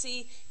trying to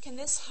see, can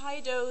this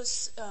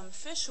high-dose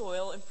fish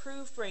oil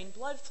improve brain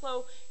blood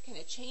flow? Can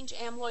it change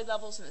amyloid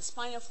levels in the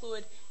spinal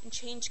fluid and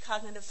change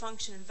cognitive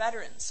function in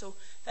veterans? So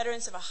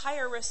veterans have a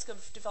higher risk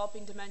of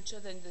developing dementia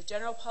than the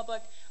general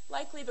public,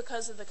 likely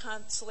because of the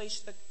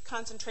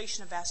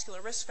concentration of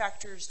vascular risk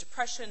factors,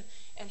 depression,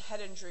 and head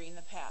injury in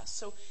the past.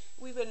 So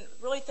we've been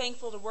really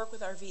thankful to work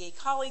with our VA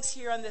colleagues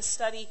here on this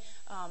study.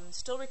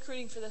 Still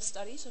recruiting for this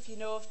study, so if you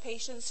know of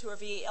patients who are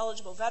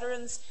VA-eligible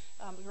veterans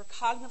who are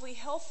cognitively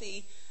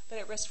healthy but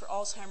at risk for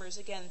Alzheimer's,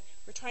 again,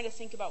 we're trying to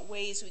think about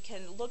ways we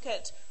can look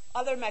at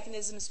other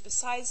mechanisms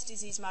besides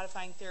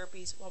disease-modifying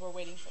therapies while we're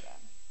waiting for them.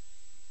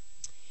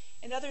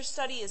 Another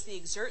study is the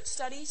EXERT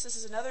study. So this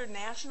is another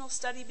national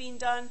study being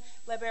done,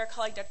 led by our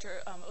colleague,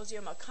 Dr.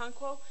 Ozioma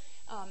Okonkwo.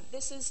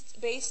 This is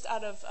based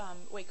out of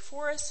Wake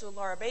Forest, so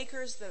Laura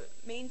Baker is the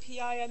main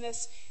PI on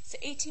this. It's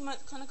an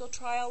 18-month clinical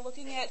trial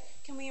looking at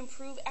can we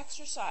improve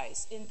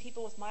exercise in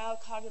people with mild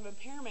cognitive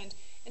impairment.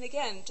 And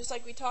again, just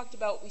like we talked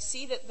about, we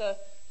see that the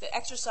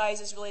exercise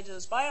is related to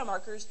those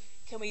biomarkers.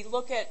 Can we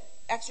look at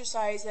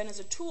exercise then as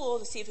a tool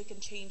to see if it can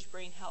change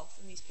brain health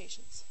in these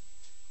patients?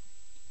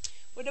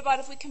 What about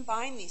if we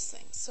combine these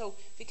things? So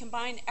if we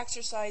combine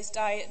exercise,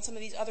 diet, and some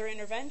of these other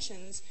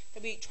interventions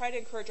that we try to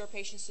encourage our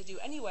patients to do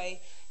anyway.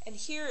 And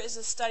here is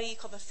a study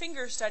called the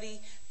FINGER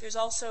study. There's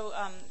also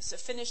it's a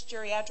Finnish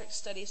geriatric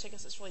study, so I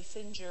guess it's really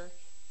Finnish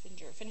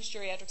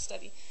geriatric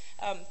study,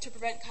 to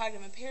prevent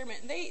cognitive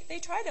impairment. And they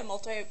tried a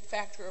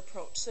multi-factor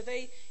approach. So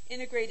they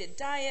integrated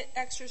diet,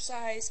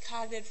 exercise,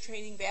 cognitive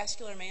training,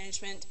 vascular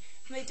management,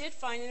 and they did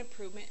find an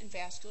improvement in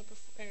vascular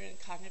and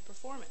cognitive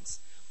performance.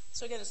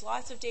 So again, there's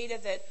lots of data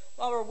that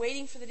while we're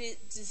waiting for the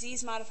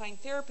disease-modifying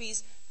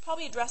therapies,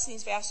 probably addressing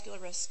these vascular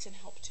risks can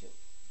help too.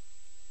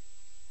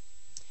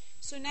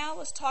 So now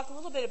let's talk a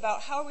little bit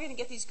about how are we going to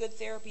get these good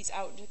therapies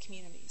out into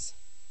communities.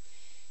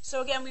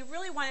 So again, we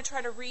really want to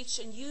try to reach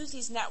and use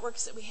these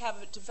networks that we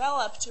have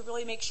developed to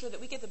really make sure that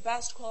we get the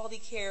best quality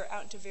care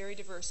out into very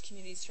diverse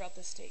communities throughout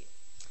the state.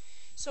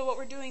 So what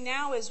we're doing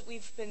now is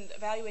we've been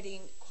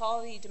evaluating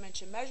quality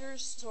dementia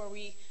measures. So are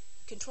we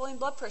controlling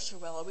blood pressure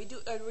well? Are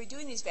we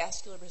doing these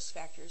vascular risk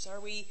factors? Are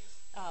we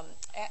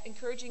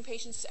encouraging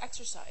patients to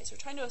exercise? We're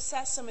trying to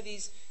assess some of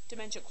these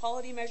dementia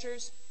quality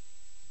measures.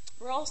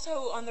 We're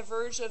also on the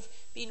verge of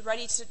being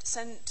ready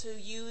to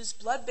use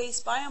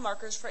blood-based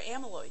biomarkers for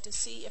amyloid to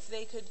see if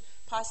they could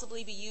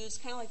possibly be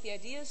used, kind of like the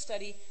IDEA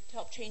study, to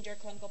help change our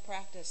clinical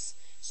practice.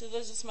 So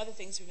those are some other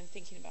things we've been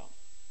thinking about.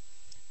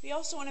 We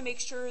also want to make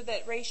sure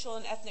that racial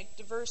and ethnic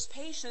diverse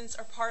patients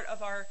are part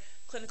of our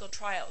clinical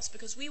trials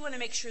because we want to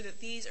make sure that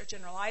these are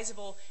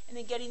generalizable and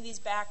then getting these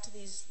back to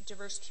these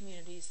diverse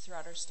communities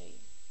throughout our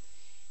state.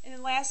 And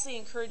then lastly,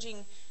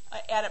 encouraging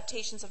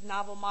adaptations of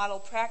novel model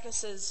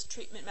practices,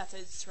 treatment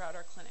methods throughout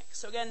our clinic.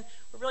 So again,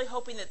 we're really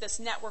hoping that this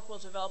network will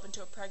develop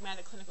into a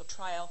pragmatic clinical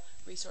trial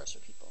resource for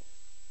people.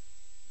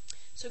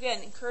 So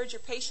again, encourage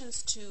your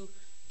patients to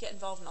get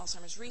involved in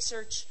Alzheimer's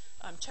research,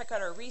 check out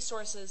our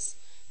resources.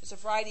 There's a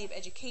variety of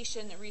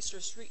education and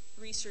research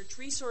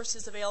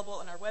resources available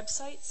on our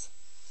websites.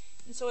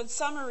 And so in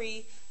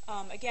summary,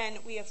 again,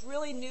 we have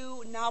really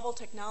new novel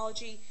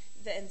technology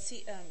and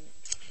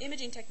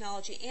imaging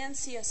technology and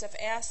CSF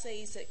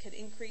assays that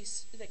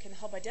can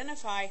help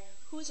identify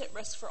who's at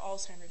risk for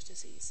Alzheimer's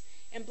disease.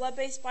 And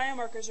blood-based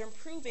biomarkers are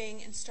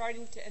improving and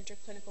starting to enter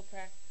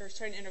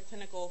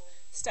clinical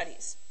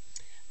studies.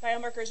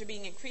 Biomarkers are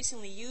being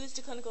increasingly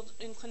used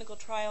in clinical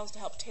trials to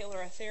help tailor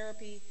our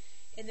therapy.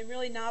 And then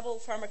really novel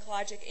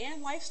pharmacologic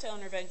and lifestyle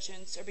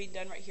interventions are being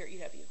done right here at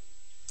UW.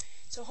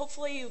 So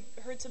hopefully you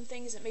heard some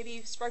things that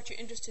maybe sparked your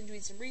interest in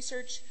doing some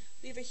research.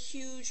 We have a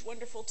huge,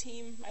 wonderful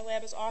team. My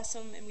lab is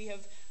awesome, and we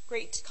have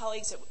great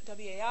colleagues at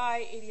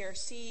WAI,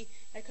 ADRC.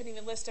 I couldn't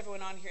even list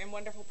everyone on here, and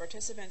wonderful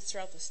participants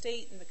throughout the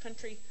state and the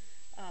country.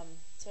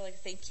 So I'd like to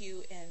thank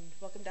you and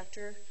welcome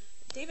Dr.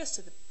 Davis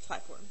to the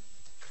platform.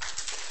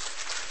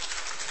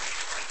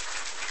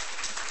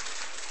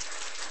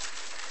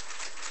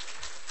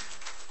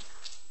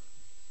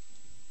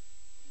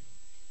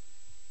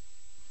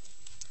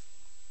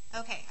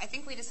 Okay, I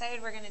think we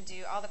decided we're going to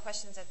do all the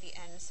questions at the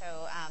end, so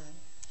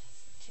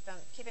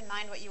keep in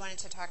mind what you wanted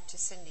to talk to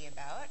Cindy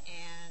about,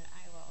 and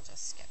I will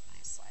just get my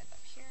slides up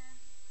here.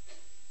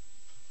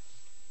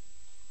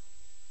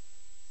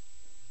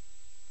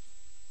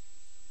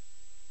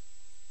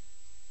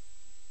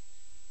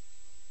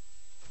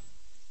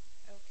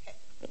 Okay.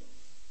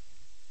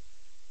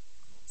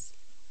 Let's see.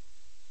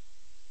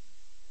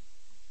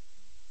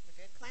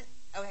 We're good, Clint?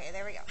 Okay,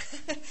 there we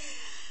go.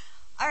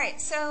 All right,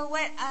 so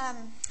what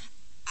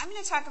I'm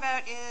going to talk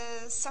about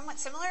is somewhat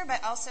similar,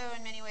 but also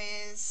in many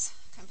ways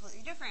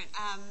completely different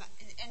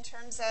in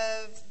terms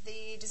of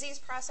the disease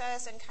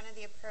process and kind of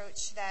the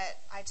approach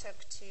that I took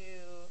to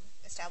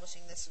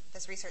establishing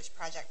this research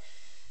project.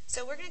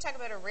 So we're going to talk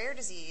about a rare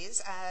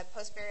disease,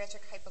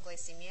 post-bariatric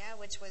hypoglycemia,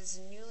 which was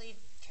newly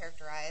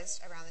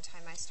characterized around the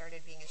time I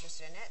started being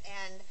interested in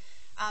it.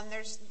 And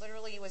there's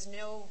literally was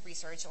no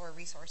research or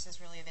resources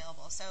really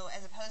available. So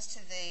as opposed to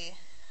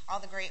all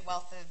the great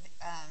wealth of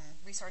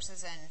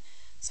resources and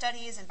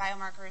studies and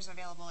biomarkers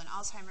available in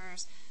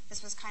Alzheimer's,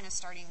 this was kind of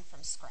starting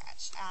from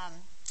scratch.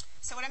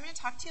 So what I'm going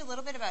to talk to you a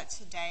little bit about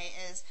today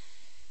is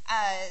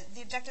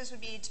the objectives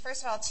would be,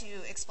 first of all, to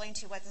explain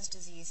to you what this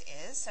disease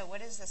is. So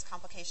what is this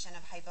complication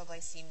of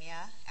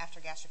hypoglycemia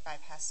after gastric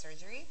bypass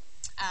surgery?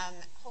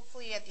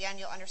 Hopefully at the end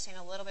you'll understand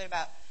a little bit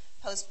about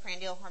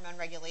postprandial hormone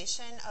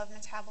regulation of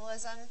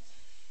metabolism.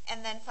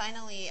 And then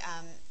finally,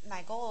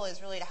 my goal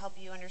is really to help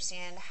you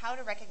understand how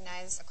to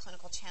recognize a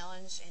clinical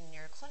challenge in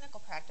your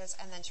clinical practice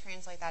and then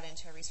translate that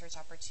into a research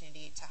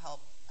opportunity to help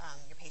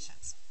your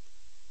patients.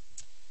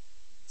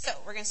 So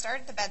we're going to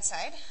start at the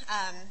bedside.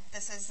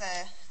 This is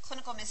the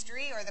clinical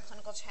mystery or the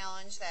clinical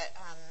challenge that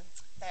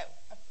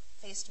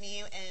faced me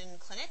in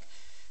clinic.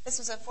 This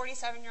was a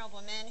 47-year-old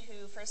woman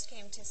who first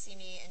came to see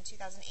me in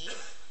 2008.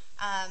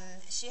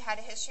 She had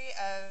a history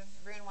of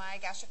Roux-en-Y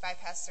gastric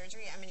bypass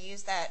surgery. I'm going to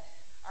use that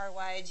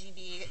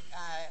RYGB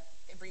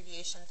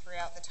abbreviation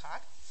throughout the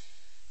talk.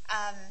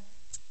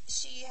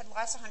 She had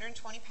lost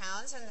 120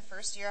 pounds in the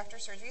first year after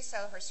surgery,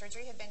 so her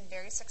surgery had been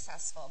very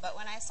successful. But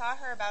when I saw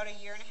her about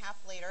a year and a half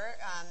later,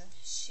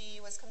 she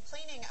was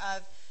complaining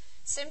of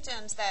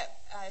symptoms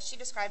that she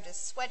described as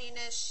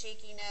sweatiness,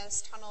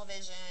 shakiness, tunnel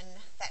vision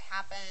that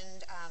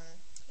happened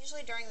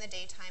usually during the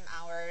daytime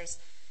hours,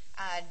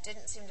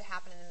 didn't seem to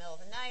happen in the middle of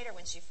the night or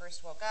when she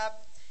first woke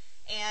up.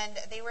 And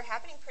they were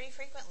happening pretty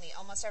frequently,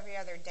 almost every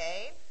other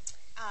day.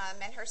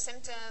 And her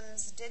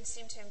symptoms did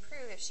seem to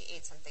improve if she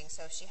ate something.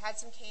 So if she had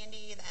some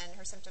candy, then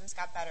her symptoms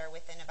got better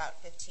within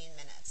about 15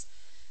 minutes.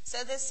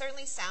 So this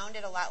certainly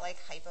sounded a lot like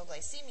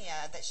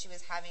hypoglycemia, that she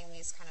was having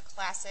these kind of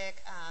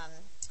classic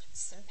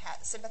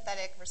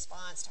sympathetic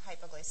response to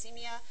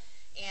hypoglycemia,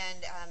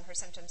 and her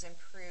symptoms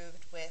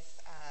improved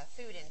with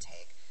food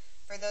intake.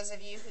 For those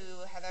of you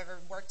who have ever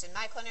worked in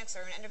my clinics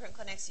or in endocrine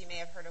clinics, you may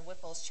have heard of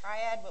Whipple's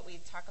triad. What we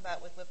talk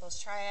about with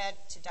Whipple's triad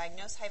to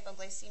diagnose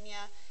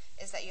hypoglycemia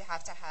is that you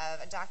have to have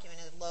a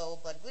documented low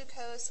blood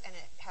glucose, and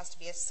it has to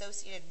be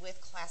associated with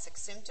classic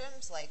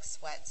symptoms like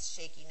sweats,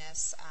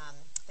 shakiness,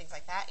 things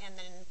like that, and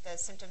then the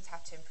symptoms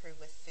have to improve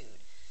with food.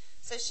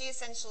 So she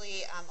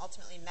essentially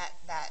ultimately met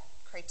that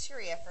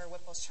criteria for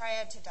Whipple's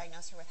triad to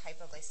diagnose her with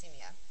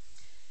hypoglycemia.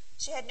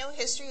 She had no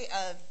history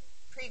of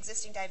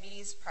pre-existing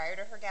diabetes prior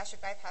to her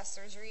gastric bypass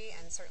surgery,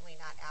 and certainly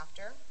not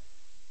after.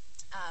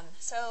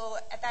 So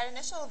at that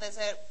initial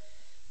visit,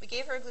 we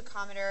gave her a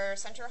glucometer,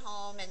 sent her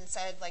home, and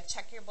said,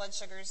 check your blood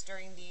sugars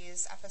during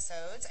these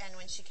episodes. And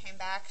when she came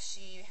back,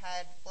 she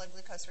had blood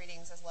glucose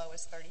readings as low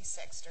as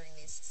 36 during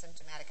these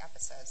symptomatic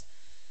episodes.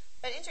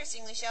 But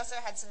interestingly, she also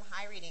had some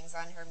high readings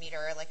on her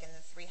meter, in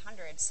the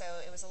 300s. So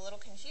it was a little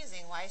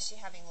confusing. Why is she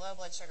having low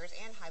blood sugars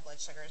and high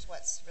blood sugars?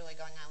 What's really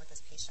going on with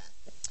this patient?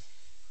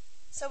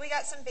 So we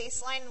got some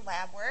baseline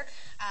lab work.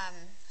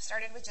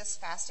 Started with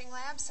just fasting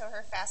labs. So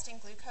her fasting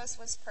glucose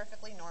was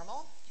perfectly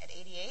normal at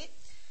 88.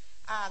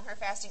 Her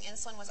fasting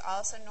insulin was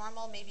also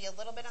normal, maybe a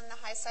little bit on the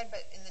high side,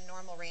 but in the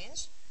normal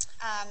range.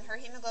 Her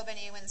hemoglobin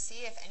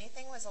A1C, if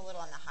anything, was a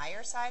little on the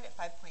higher side at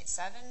 5.7,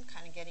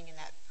 kind of getting in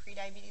that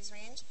prediabetes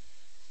range.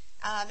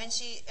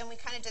 And we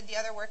kind of did the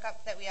other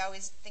workup that we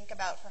always think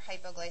about for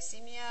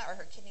hypoglycemia. Are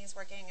her kidneys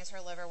working? Is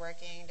her liver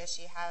working? Does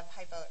she have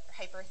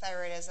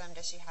hyperthyroidism?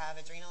 Does she have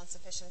adrenal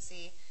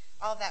insufficiency?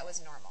 All of that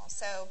was normal.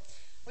 So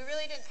we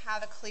really didn't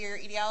have a clear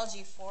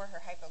etiology for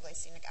her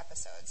hypoglycemic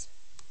episodes.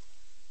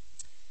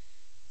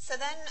 So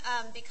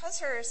then, because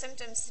her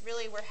symptoms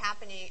really were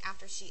happening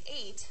after she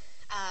ate,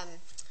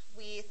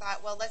 we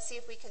thought, well, let's see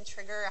if we can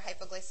trigger a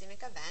hypoglycemic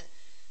event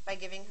by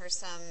giving her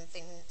some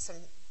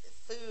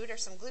food or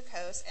some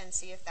glucose and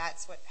see if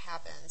that's what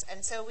happens.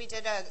 And so we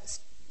did a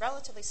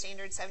relatively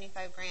standard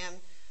 75-gram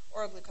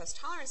oral glucose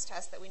tolerance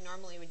test that we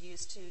normally would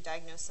use to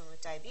diagnose someone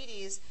with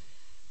diabetes.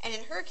 And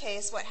in her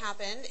case, what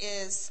happened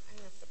is, I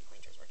don't know if the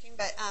pointer's working,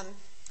 but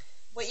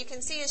what you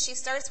can see is she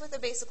starts with a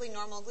basically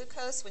normal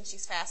glucose when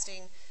she's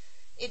fasting.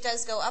 It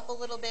does go up a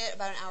little bit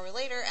about an hour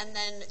later and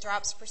then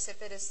drops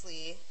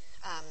precipitously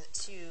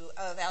to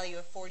a value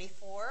of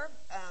 44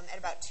 at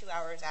about 2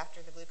 hours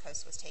after the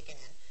glucose was taken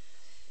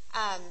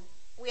in.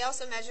 We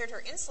also measured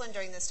her insulin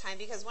during this time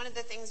because one of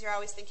the things you're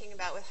always thinking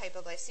about with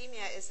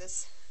hypoglycemia is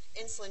this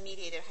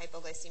insulin-mediated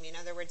hypoglycemia. In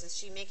other words, is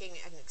she making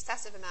an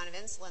excessive amount of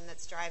insulin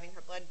that's driving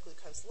her blood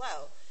glucose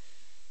low?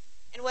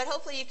 And what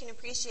hopefully you can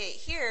appreciate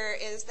here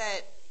is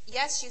that,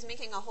 yes, she's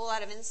making a whole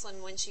lot of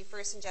insulin when she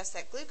first ingests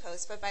that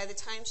glucose, but by the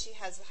time she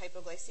has the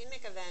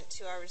hypoglycemic event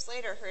 2 hours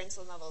later, her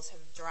insulin levels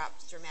have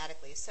dropped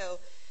dramatically. So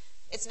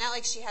it's not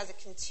like she has a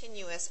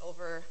continuous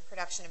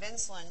overproduction of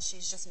insulin.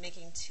 She's just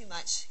making too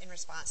much in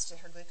response to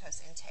her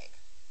glucose intake.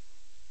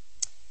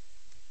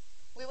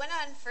 We went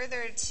on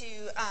further to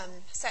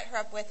set her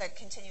up with a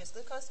continuous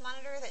glucose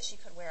monitor that she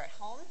could wear at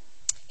home.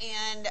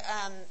 And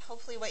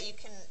hopefully what you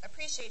can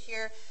appreciate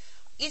here,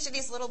 each of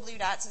these little blue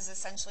dots is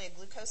essentially a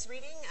glucose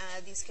reading.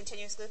 These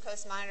continuous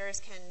glucose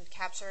monitors can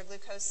capture a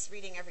glucose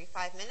reading every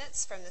 5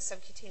 minutes from the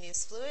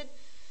subcutaneous fluid.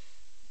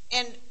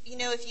 And,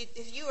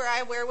 if you or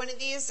I wear one of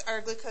these, our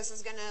glucose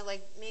is going to,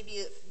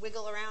 maybe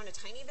wiggle around a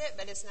tiny bit,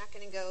 but it's not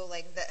going to go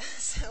like this.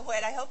 So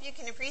what I hope you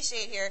can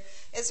appreciate here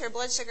is her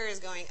blood sugar is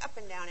going up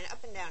and down and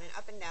up and down and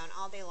up and down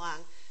all day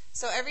long.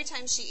 So every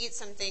time she eats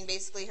something,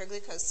 basically her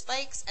glucose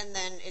spikes, and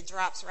then it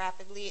drops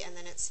rapidly, and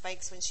then it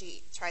spikes when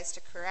she tries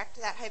to correct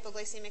that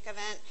hypoglycemic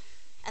event,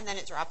 and then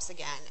it drops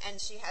again.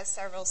 And she has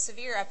several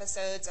severe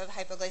episodes of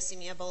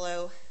hypoglycemia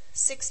below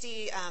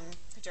 60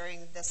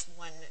 during this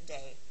one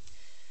day.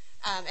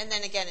 And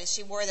then again,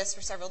 she wore this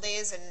for several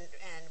days, and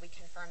we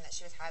confirmed that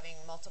she was having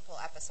multiple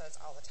episodes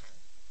all the time.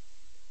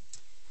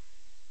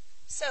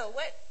 So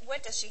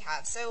what does she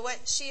have? So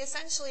what she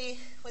essentially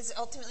was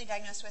ultimately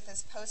diagnosed with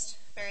is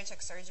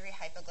post-bariatric surgery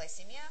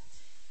hypoglycemia.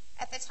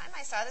 At the time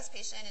I saw this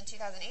patient in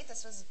 2008,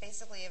 this was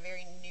basically a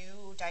very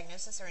new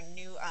diagnosis or a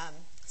new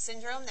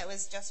syndrome that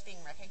was just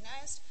being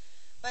recognized.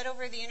 But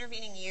over the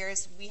intervening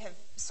years, we have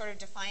sort of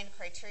defined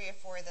criteria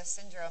for this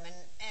syndrome.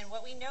 And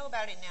what we know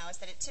about it now is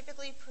that it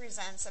typically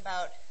presents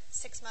about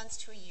 6 months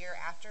to a year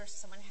after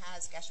someone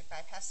has gastric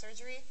bypass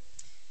surgery.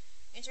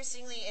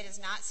 Interestingly, it is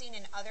not seen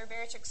in other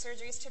bariatric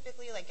surgeries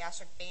typically, like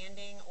gastric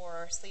banding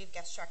or sleeve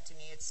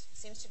gastrectomy. It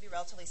seems to be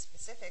relatively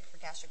specific for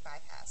gastric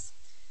bypass.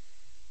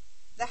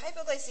 The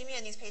hypoglycemia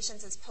in these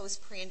patients is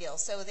postprandial,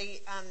 so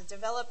they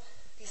develop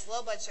these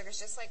low blood sugars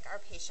just like our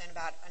patient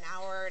about an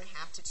hour and a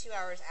half to 2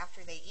 hours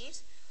after they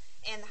eat.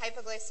 And the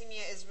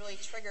hypoglycemia is really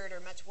triggered or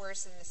much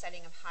worse in the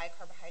setting of high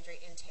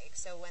carbohydrate intake.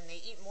 So when they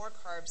eat more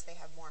carbs, they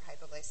have more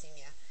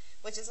hypoglycemia,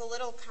 which is a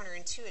little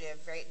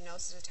counterintuitive, right?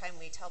 Most of the time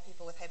we tell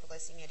people with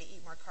hypoglycemia to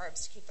eat more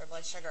carbs to keep their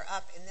blood sugar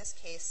up. In this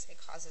case, it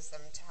causes them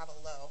to have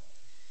a low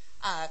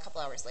a couple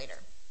hours later.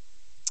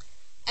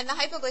 And the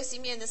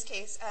hypoglycemia in this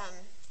case,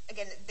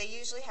 again, they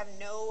usually have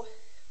no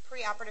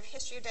preoperative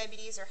history of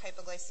diabetes or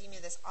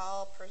hypoglycemia. This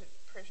all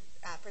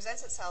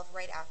presents itself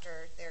right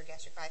after their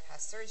gastric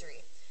bypass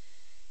surgery.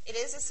 It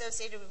is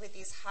associated with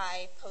these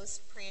high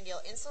postprandial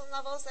insulin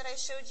levels that I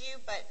showed you,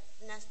 but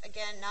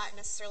again, not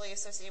necessarily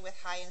associated with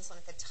high insulin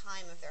at the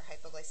time of their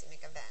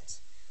hypoglycemic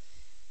event.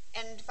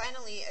 And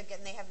finally, again,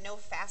 they have no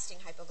fasting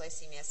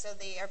hypoglycemia, so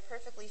they are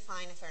perfectly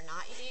fine if they're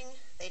not eating.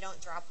 They don't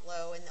drop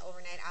low in the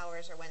overnight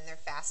hours or when they're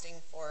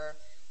fasting for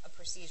a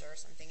procedure or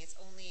something. It's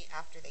only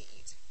after they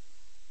eat.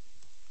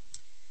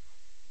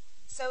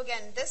 So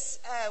again, this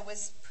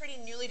was pretty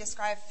newly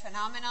described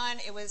phenomenon.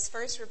 It was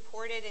first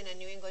reported in a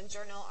New England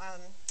Journal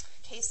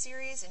case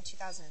series in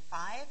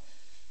 2005,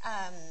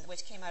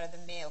 which came out of the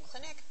Mayo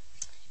Clinic.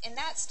 In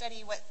that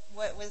study, what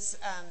was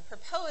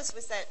proposed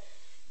was that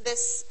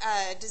this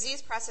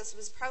disease process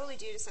was probably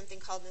due to something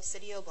called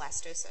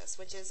nocidioblastosis,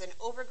 which is an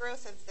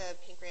overgrowth of the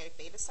pancreatic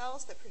beta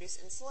cells that produce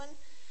insulin,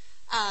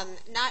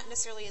 not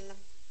necessarily in the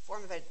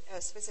form of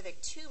a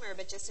specific tumor,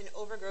 but just an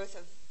overgrowth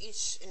of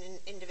each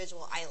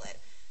individual islet.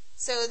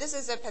 So this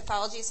is a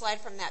pathology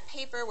slide from that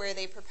paper where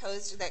they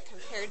proposed that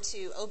compared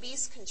to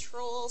obese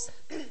controls,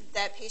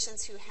 that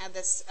patients who had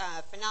this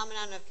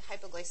phenomenon of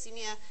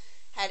hypoglycemia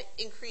had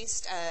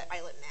increased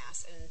islet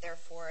mass, and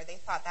therefore they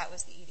thought that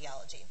was the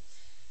etiology.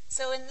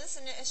 So in this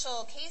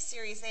initial case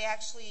series, they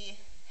actually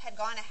had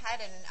gone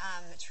ahead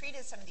and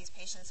treated some of these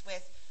patients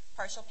with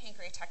partial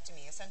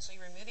pancreatectomy, essentially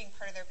removing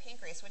part of their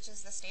pancreas, which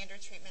is the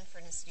standard treatment for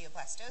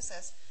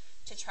nocidioblastosis,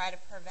 to try to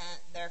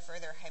prevent their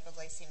further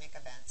hypoglycemic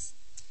events.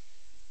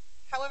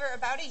 However,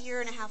 about a year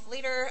and a half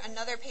later,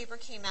 another paper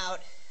came out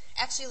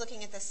actually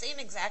looking at the same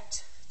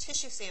exact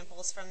tissue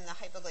samples from the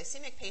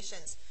hypoglycemic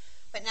patients,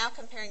 but now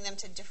comparing them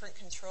to different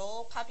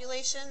control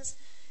populations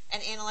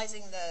and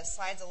analyzing the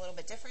slides a little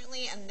bit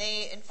differently. And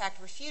they, in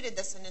fact, refuted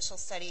this initial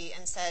study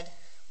and said,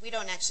 we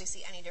don't actually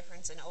see any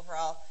difference in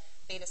overall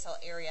beta cell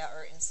area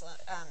or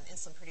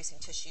insulin-producing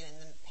tissue in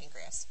the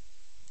pancreas.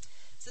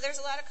 So there's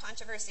a lot of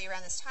controversy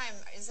around this time.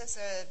 Is this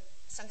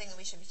something that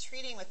we should be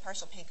treating with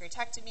partial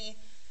pancreatectomy?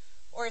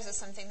 Or is this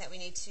something that we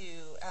need to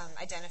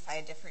identify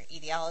a different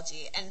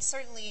etiology? And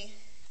certainly,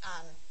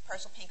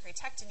 partial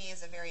pancreatectomy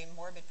is a very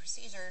morbid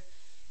procedure.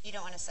 You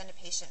don't want to send a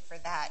patient for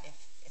that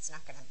if it's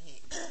not going to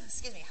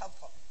be,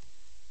 helpful.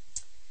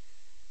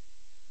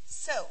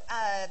 So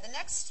the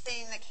next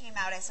thing that came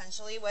out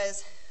essentially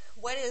was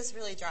what is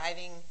really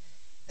driving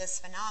this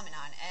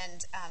phenomenon?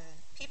 And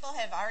people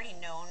have already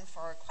known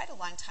for quite a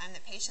long time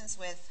that patients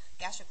with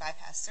gastric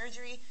bypass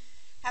surgery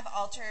have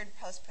altered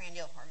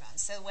postprandial hormones.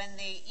 So when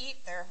they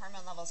eat, their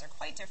hormone levels are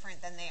quite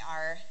different than they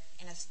are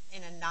in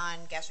a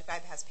non-gastric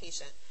bypass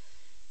patient.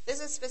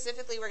 This is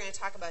specifically, we're going to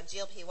talk about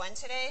GLP-1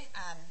 today.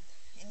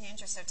 In the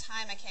interest of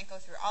time, I can't go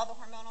through all the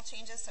hormonal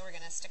changes, so we're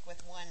going to stick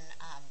with one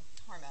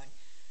hormone.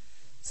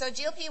 So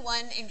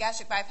GLP-1 in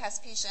gastric bypass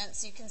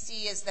patients, you can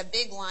see is the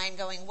big line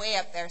going way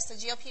up there. So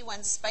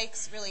GLP-1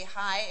 spikes really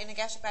high in a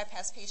gastric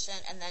bypass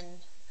patient and then,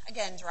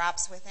 again,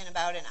 drops within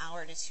about an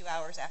hour to 2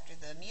 hours after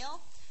the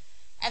meal.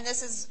 And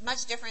this is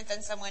much different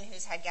than someone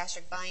who's had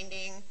gastric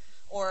binding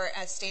or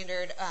a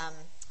standard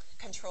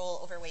control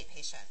overweight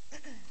patient.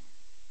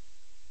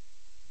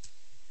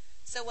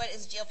 So what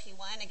is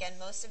GLP-1? Again,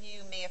 most of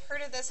you may have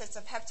heard of this. It's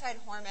a peptide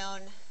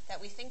hormone that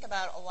we think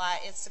about a lot.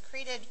 It's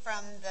secreted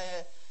from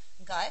the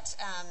gut,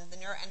 the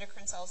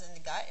neuroendocrine cells in the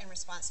gut in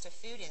response to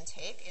food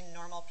intake in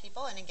normal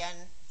people, and again,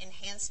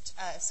 enhanced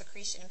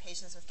secretion in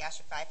patients with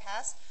gastric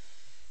bypass.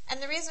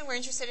 And the reason we're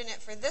interested in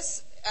it for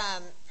this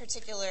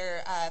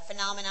particular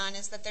phenomenon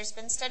is that there's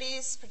been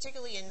studies,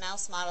 particularly in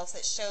mouse models,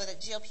 that show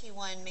that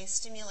GLP-1 may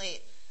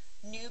stimulate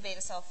new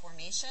beta cell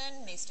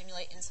formation, may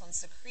stimulate insulin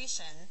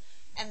secretion,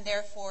 and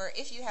therefore,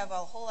 if you have a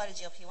whole lot of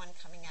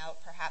GLP-1 coming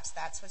out, perhaps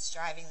that's what's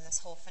driving this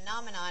whole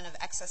phenomenon of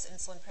excess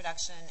insulin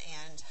production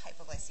and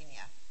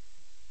hypoglycemia.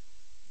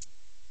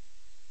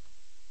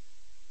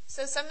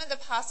 So some of the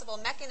possible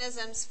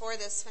mechanisms for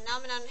this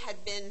phenomenon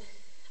had been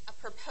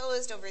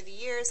proposed over the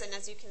years, and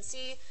as you can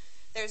see,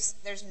 there's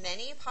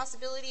many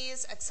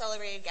possibilities: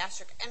 accelerated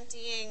gastric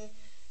emptying,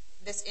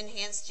 this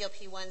enhanced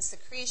GLP-1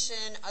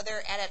 secretion,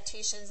 other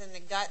adaptations in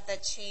the gut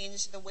that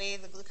change the way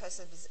the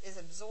glucose is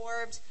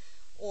absorbed,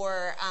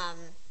 or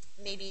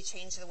maybe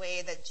change the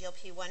way that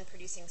GLP-1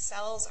 producing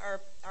cells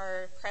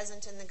are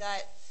present in the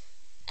gut.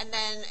 And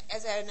then,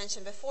 as I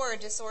mentioned before,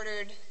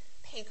 disordered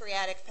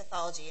pancreatic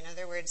pathology, in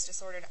other words,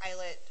 disordered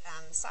islet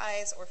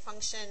size or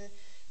function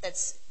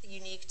that's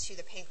unique to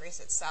the pancreas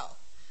itself.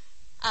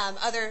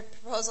 Other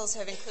proposals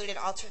have included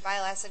altered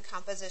bile acid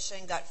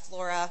composition, gut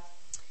flora,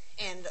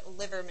 and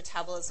liver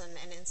metabolism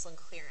and insulin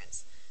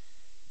clearance.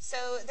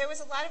 So there was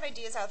a lot of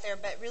ideas out there,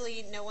 but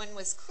really no one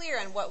was clear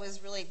on what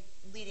was really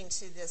leading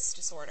to this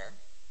disorder.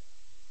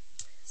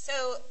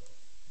 So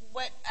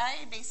what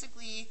I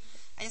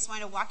just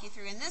want to walk you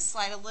through in this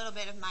slide a little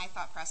bit of my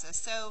thought process.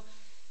 So,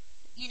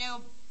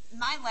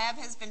 my lab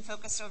has been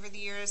focused over the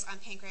years on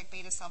pancreatic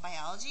beta cell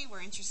biology.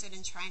 We're interested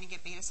in trying to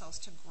get beta cells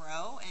to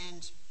grow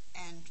and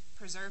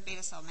preserve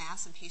beta cell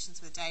mass in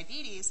patients with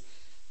diabetes.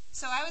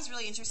 So I was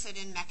really interested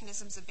in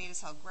mechanisms of beta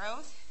cell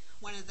growth.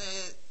 One of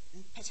the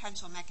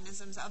potential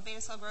mechanisms of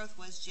beta cell growth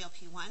was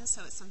GLP-1,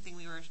 so it's something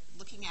we were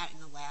looking at in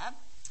the lab.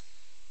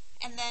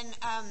 And then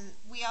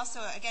we also,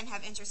 again,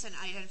 have interest in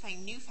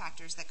identifying new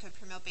factors that could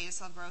promote beta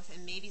cell growth,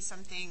 and maybe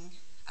something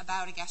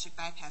about a gastric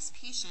bypass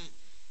patient,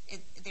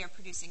 they're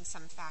producing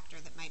some factor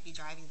that might be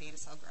driving beta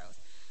cell growth.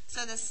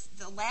 So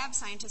the lab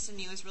scientist in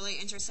me was really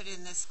interested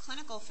in this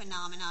clinical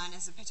phenomenon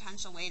as a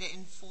potential way to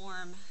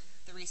inform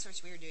the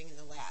research we were doing in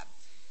the lab.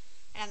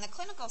 And on the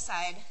clinical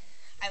side,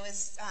 I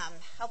was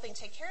helping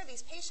take care of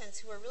these patients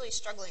who were really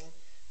struggling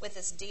with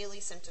this daily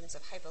symptoms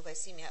of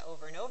hypoglycemia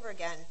over and over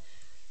again.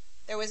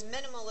 There was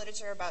minimal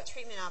literature about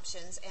treatment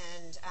options,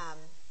 and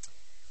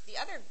the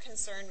other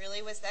concern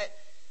really was that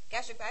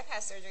gastric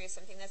bypass surgery is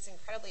something that's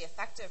incredibly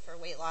effective for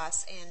weight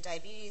loss and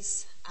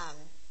diabetes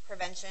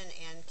prevention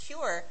and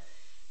cure.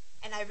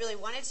 And I really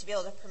wanted to be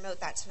able to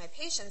promote that to my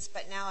patients,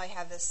 but now I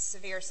have this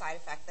severe side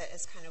effect that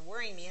is kind of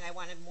worrying me, and I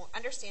want to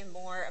understand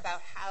more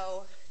about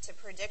how to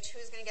predict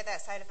who's going to get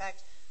that side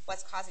effect,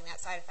 what's causing that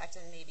side effect,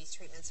 and maybe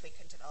treatments we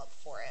could develop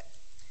for it.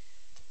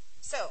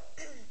 So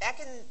back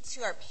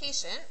into our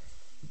patient.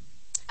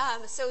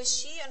 So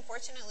she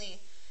unfortunately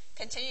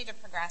continued to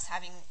progress,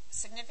 having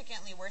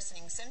significantly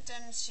worsening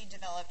symptoms. She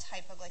developed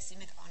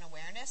hypoglycemic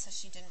unawareness, so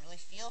she didn't really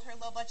feel her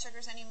low blood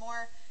sugars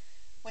anymore,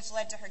 which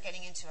led to her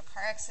getting into a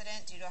car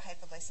accident due to a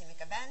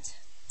hypoglycemic event.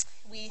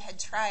 We had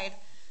tried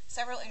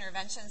several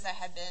interventions that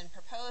had been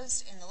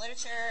proposed in the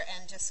literature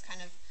and just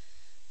kind of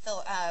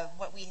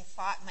what we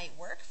thought might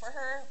work for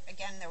her.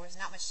 Again, there was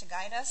not much to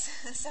guide us,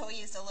 so we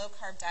used a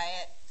low-carb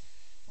diet.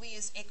 We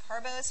used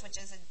acarbose, which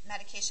is a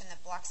medication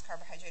that blocks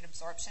carbohydrate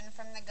absorption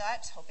from the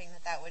gut, hoping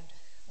that that would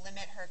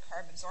limit her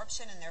carb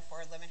absorption and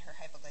therefore limit her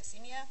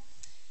hypoglycemia.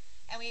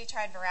 And we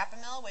tried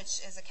verapamil,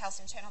 which is a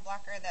calcium channel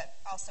blocker that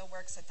also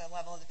works at the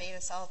level of the beta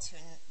cell to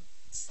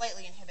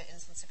slightly inhibit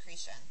insulin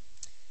secretion.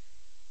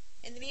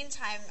 In the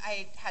meantime,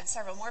 I had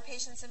several more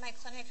patients in my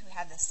clinic who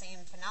had the same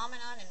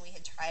phenomenon, and we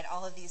had tried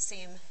all of these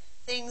same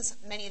things.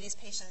 Many of these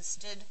patients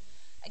did,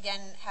 again,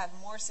 have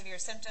more severe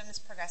symptoms,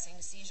 progressing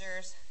to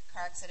seizures,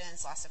 car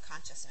accidents, loss of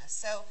consciousness.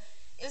 So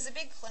it was a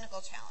big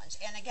clinical challenge.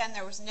 And again,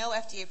 there was no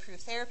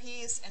FDA-approved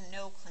therapies and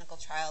no clinical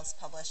trials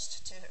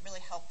published to really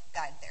help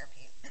guide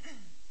therapy.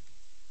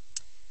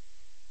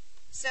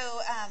 So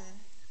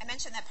I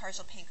mentioned that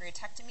partial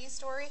pancreatectomy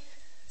story.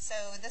 So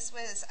this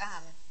was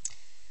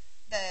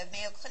the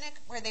Mayo Clinic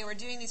where they were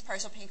doing these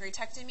partial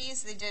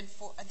pancreatectomies. They did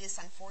this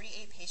on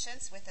 48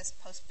 patients with this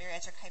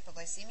post-bariatric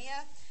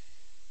hypoglycemia.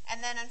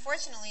 And then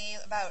unfortunately,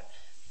 about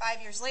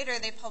 5 years later,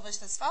 they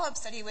published this follow-up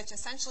study which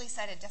essentially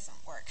said it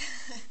doesn't work.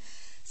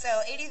 So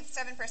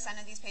 87%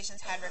 of these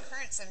patients had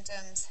recurrent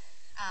symptoms,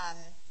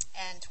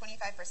 and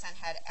 25%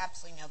 had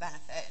absolutely no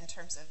benefit in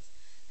terms of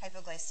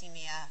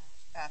hypoglycemia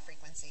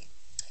frequency.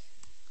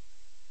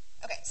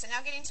 Okay, so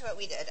now getting to what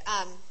we did.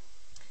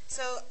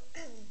 So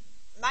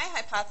my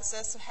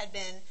hypothesis had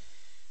been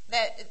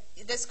that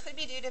this could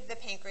be due to the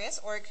pancreas,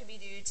 or it could be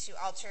due to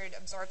altered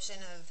absorption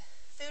of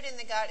food in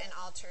the gut and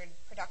altered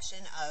production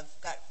of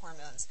gut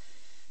hormones.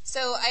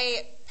 So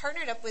I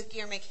partnered up with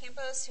Guillermo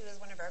Campos, who is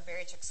one of our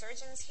bariatric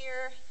surgeons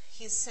here.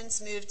 He's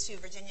since moved to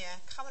Virginia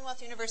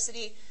Commonwealth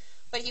University,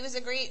 but he was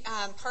a great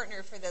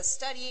partner for this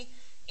study.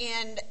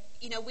 And,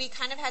 we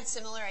kind of had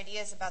similar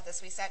ideas about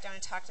this. We sat down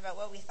and talked about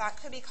what we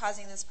thought could be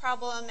causing this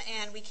problem,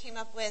 and we came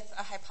up with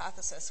a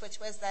hypothesis, which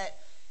was that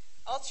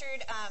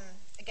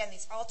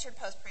these altered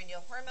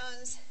postprandial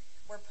hormones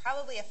were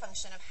probably a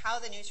function of how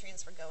the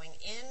nutrients were going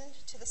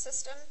into the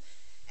system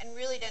and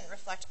really didn't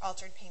reflect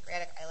altered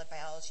pancreatic islet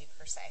biology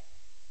per se.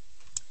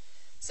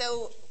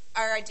 So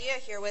our idea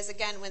here was,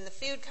 again, when the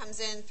food comes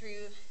in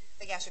through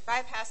the gastric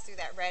bypass, through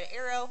that red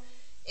arrow,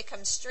 it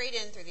comes straight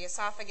in through the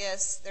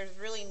esophagus. There's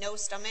really no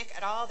stomach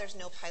at all. There's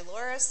no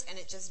pylorus, and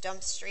it just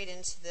dumps straight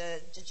into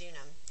the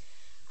jejunum.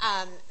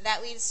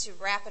 That leads to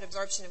rapid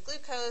absorption of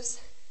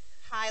glucose,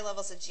 high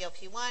levels of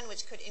GLP-1,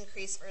 which could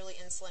increase early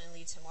insulin and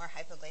lead to more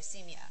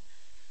hypoglycemia.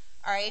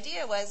 Our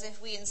idea was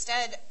if we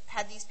instead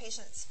had these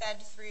patients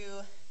fed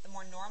through the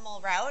more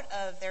normal route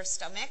of their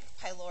stomach,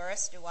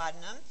 pylorus,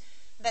 duodenum,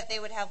 that they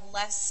would have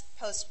less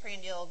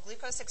postprandial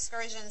glucose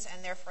excursions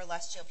and therefore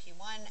less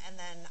GLP-1 and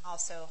then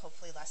also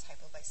hopefully less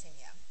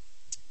hypoglycemia.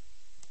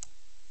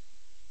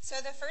 So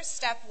the first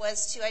step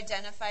was to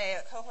identify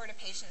a cohort of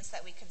patients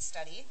that we could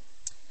study.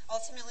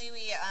 Ultimately,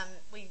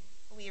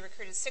 we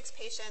recruited 6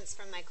 patients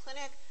from my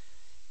clinic.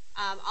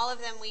 All of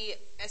them we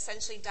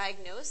essentially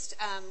diagnosed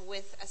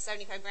with a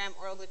 75-gram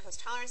oral glucose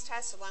tolerance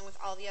test along with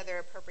all the other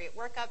appropriate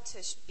workup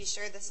to be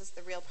sure this is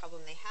the real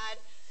problem they had.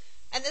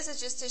 And this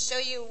is just to show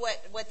you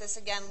what this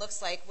again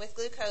looks like. With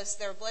glucose,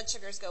 their blood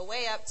sugars go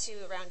way up to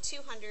around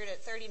 200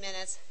 at 30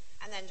 minutes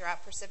and then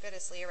drop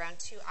precipitously around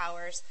 2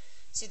 hours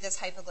to this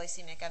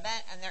hypoglycemic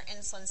event. And their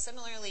insulin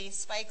similarly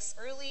spikes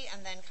early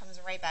and then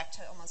comes right back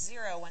to almost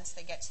 0 once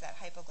they get to that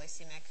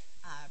hypoglycemic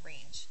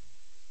range.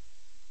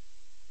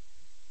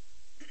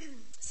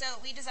 So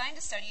we designed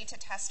a study to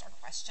test our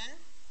question.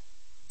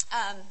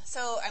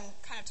 So I'm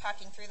kind of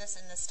talking through this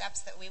in the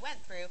steps that we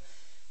went through.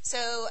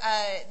 So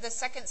the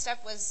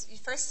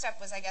first step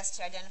was, I guess,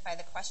 to identify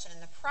the question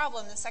and the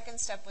problem. The second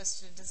step was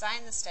to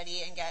design the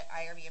study and get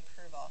IRB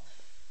approval.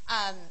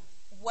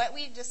 What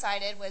we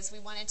decided was we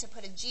wanted to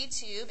put a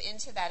G-tube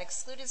into that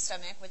excluded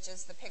stomach, which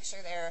is the picture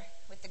there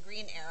with the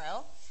green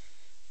arrow.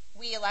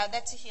 We allowed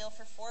that to heal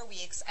for 4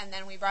 weeks, and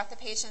then we brought the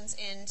patients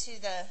into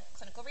the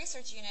clinical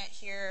research unit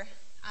here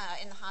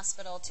in the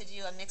hospital to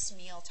do a mixed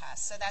meal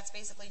test. So that's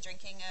basically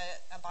drinking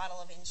a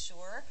bottle of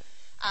Ensure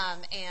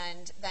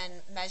and then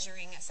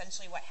measuring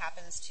essentially what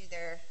happens to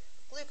their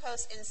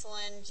glucose,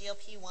 insulin,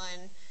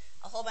 GLP-1,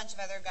 a whole bunch of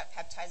other gut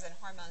peptides and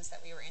hormones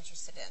that we were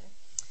interested in.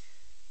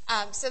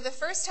 So the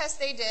first test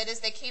they did is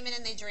they came in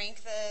and they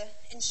drank the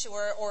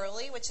Ensure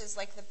orally, which is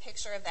like the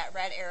picture of that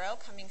red arrow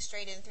coming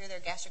straight in through their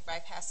gastric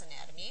bypass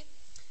anatomy.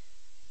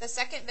 The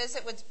second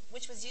visit,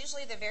 which was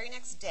usually the very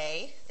next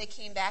day, they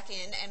came back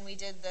in and we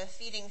did the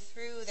feeding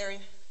through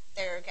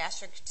their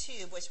gastric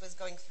tube, which was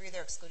going through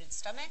their excluded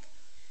stomach.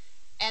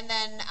 And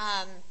then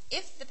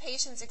if the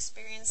patients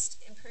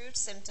experienced improved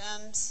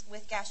symptoms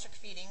with gastric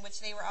feeding,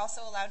 which they were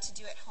also allowed to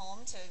do at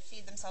home to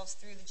feed themselves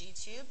through the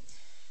G-tube,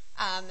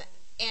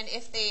 and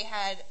if they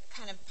had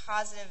kind of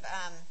positive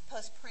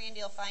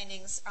postprandial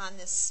findings on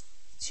this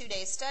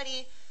 2-day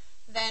study,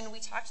 then we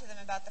talked to them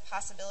about the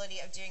possibility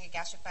of doing a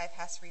gastric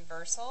bypass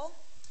reversal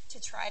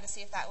to try to see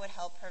if that would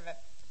help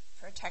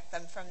protect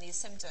them from these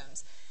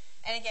symptoms.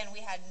 And again, we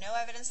had no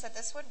evidence that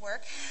this would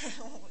work.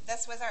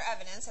 This was our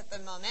evidence at the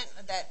moment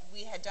that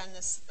we had done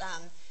this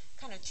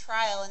kind of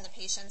trial in the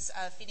patients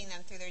of feeding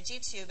them through their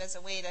G-tube as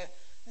a way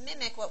to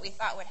mimic what we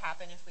thought would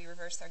happen if we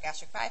reversed their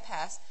gastric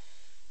bypass.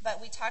 But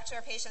we talked to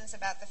our patients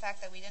about the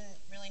fact that we didn't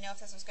really know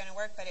if this was going to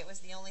work, but it was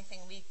the only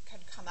thing we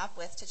could come up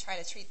with to try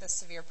to treat this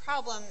severe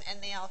problem,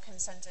 and they all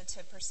consented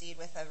to proceed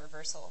with a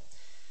reversal.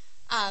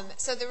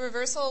 So the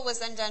reversal was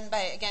then done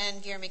by,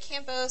 again, Guillermo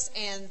Campos,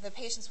 and the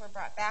patients were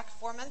brought back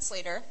 4 months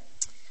later,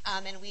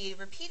 and we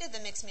repeated the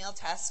mixed meal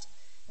test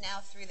now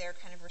through their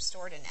kind of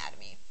restored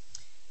anatomy.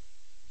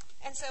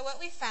 And so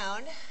what we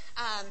found,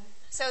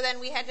 so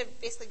then we had to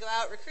basically go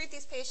out, recruit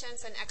these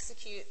patients, and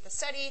execute the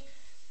study.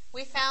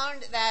 We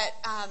found that,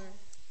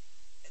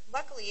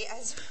 luckily,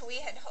 as we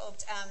had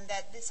hoped,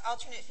 that this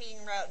alternate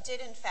feeding route did,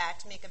 in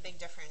fact, make a big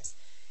difference.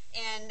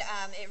 And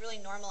it really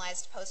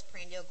normalized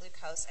postprandial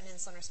glucose and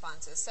insulin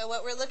responses. So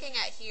what we're looking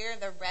at here,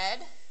 the red,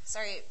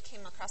 sorry it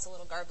came across a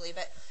little garbly,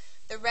 but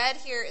the red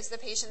here is the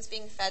patients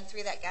being fed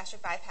through that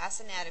gastric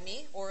bypass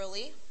anatomy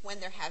orally when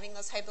they're having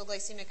those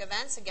hypoglycemic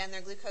events. Again,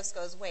 their glucose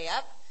goes way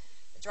up.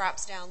 It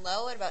drops down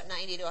low at about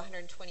 90 to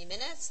 120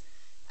 minutes.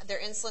 Their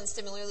insulin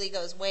similarly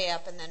goes way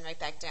up and then right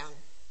back down.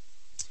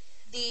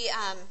 The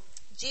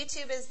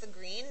G-tube is the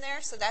green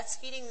there, so that's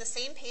feeding the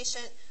same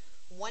patient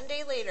 1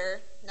 day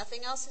later.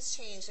 Nothing else has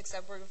changed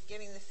except we're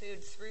giving the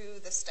food through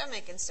the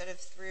stomach instead of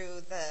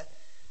through the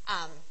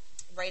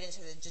right into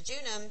the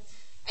jejunum.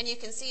 And you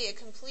can see it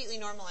completely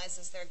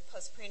normalizes their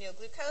postprandial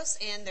glucose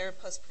and their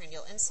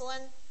postprandial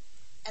insulin.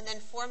 And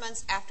then 4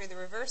 months after the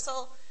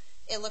reversal,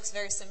 it looks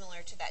very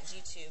similar to that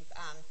G-tube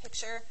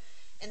picture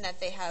in that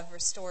they have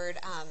restored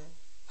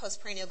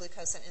postprandial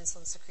glucose and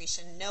insulin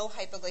secretion. No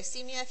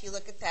hypoglycemia. If you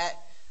look at that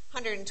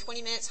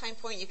 120-minute time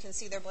point, you can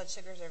see their blood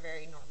sugars are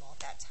very normal at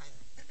that time.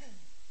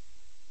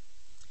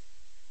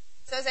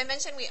 So as I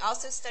mentioned, we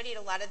also studied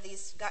a lot of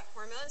these gut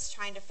hormones,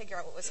 trying to figure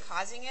out what was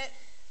causing it.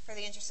 For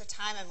the interest of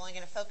time, I'm only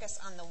going to focus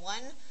on the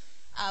one,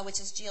 which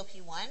is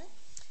GLP-1.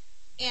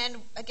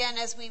 And again,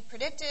 as we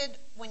predicted,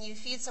 when you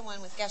feed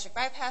someone with gastric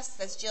bypass,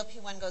 this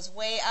GLP-1 goes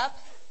way up.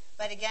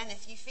 But again,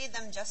 if you feed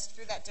them just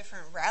through that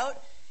different route,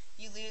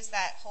 you lose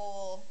that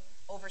whole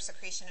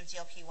over-secretion of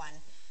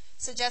GLP-1,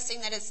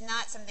 suggesting that it's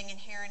not something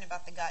inherent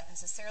about the gut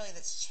necessarily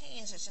that's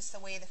changed. It's just the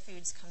way the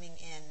food's coming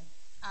in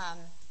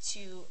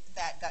to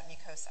that gut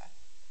mucosa.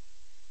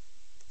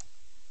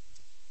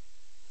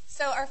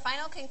 So our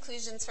final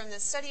conclusions from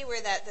this study were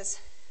that this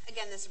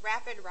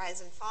rapid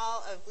rise and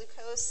fall of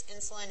glucose,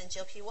 insulin, and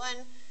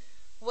GLP-1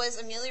 was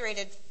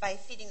ameliorated by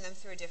feeding them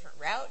through a different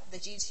route, the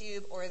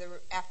G-tube or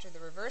after the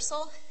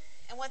reversal.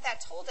 And what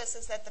that told us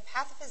is that the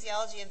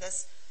pathophysiology of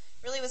this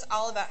really was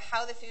all about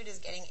how the food is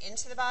getting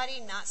into the body,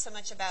 not so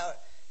much about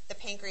the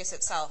pancreas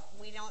itself.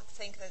 We don't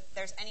think that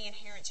there's any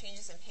inherent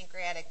changes in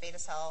pancreatic beta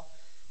cell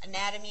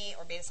anatomy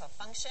or beta cell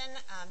function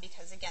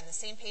because, again, the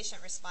same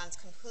patient responds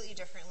completely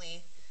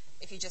differently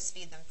if you just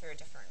feed them through a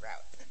different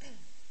route.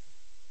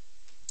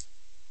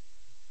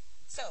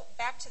 So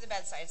back to the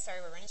bedside. Sorry,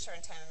 we're running short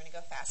on time. I'm going to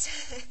go fast.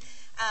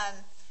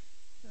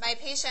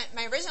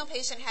 My original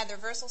patient had the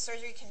reversal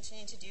surgery,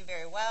 continued to do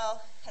very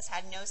well, has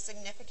had no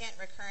significant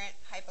recurrent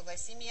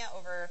hypoglycemia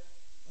over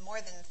more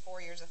than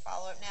 4 years of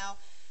follow-up now.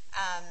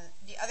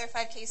 The other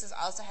 5 cases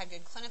also had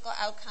good clinical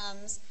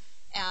outcomes,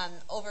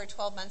 over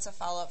 12 months of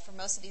follow-up for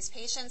most of these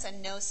patients,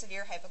 and no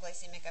severe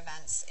hypoglycemic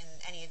events in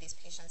any of these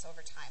patients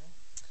over time.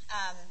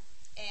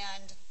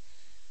 And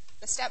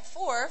the step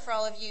 4, for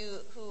all of you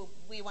who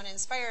we want to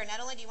inspire, not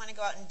only do you want to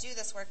go out and do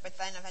this work, but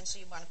then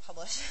eventually you want to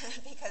publish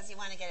because you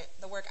want to get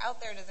the work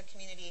out there to the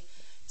community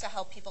to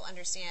help people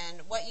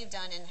understand what you've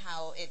done and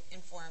how it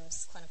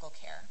informs clinical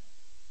care.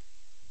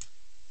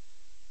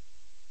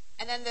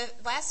 And then the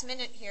last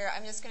minute here,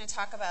 I'm just going to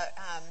talk about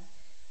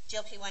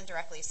GLP-1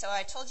 directly. So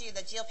I told you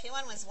that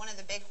GLP-1 was one of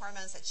the big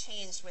hormones that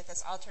changed with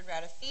this altered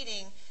route of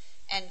feeding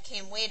and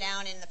came way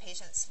down in the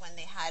patients when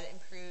they had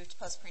improved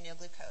postprandial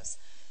glucose.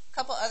 A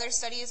couple other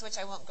studies, which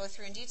I won't go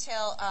through in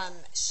detail,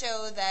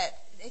 show that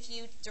if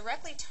you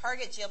directly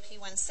target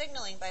GLP-1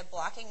 signaling by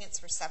blocking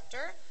its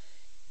receptor,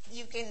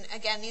 you can,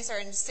 again, these are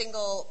in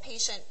single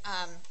patient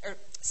or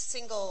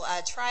single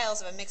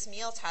trials of a mixed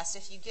meal test.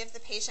 If you give the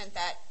patient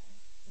that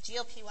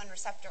GLP-1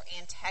 receptor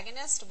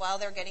antagonist while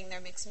they're getting their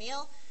mixed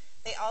meal,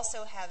 they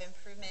also have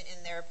improvement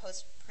in their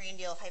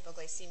postprandial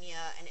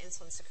hypoglycemia and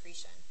insulin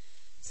secretion.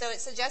 So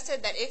it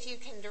suggested that if you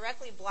can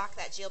directly block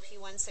that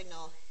GLP-1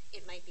 signal,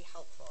 it might be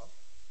helpful.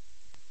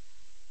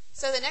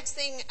 So the next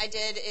thing I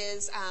did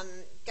is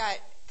got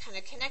kind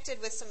of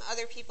connected with some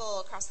other people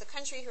across the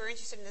country who are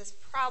interested in this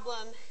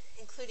problem,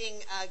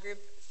 including a group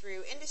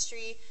through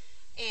industry,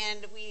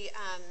 and we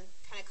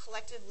kind of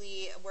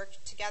collectively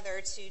worked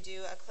together to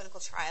do a clinical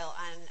trial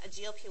on a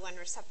GLP-1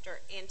 receptor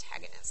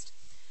antagonist.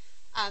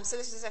 So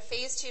this is a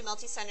phase 2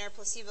 multi-center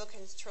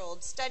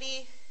placebo-controlled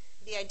study.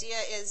 The idea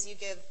is you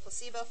give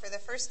placebo for the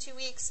first 2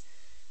 weeks.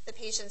 The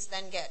patients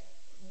then get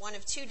 1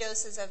 of 2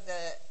 doses of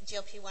the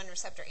GLP-1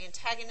 receptor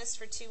antagonist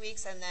for 2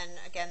 weeks, and then,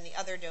 again, the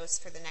other dose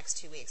for the next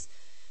 2 weeks.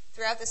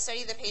 Throughout the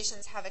study, the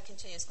patients have a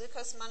continuous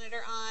glucose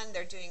monitor on.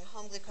 They're doing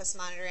home glucose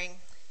monitoring,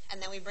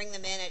 and then we bring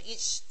them in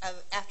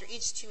after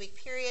each 2-week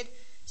period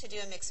to do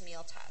a mixed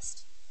meal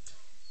test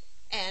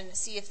and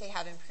see if they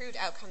have improved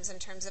outcomes in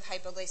terms of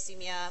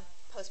hypoglycemia,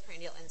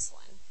 postprandial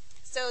insulin.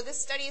 So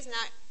this study is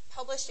not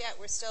published yet.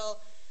 We're still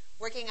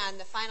working on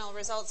the final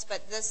results,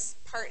 but this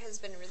part has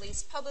been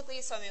released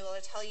publicly, so I'm able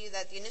to tell you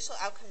that the initial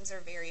outcomes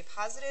are very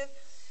positive.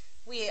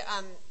 We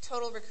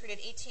total recruited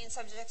 18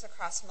 subjects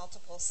across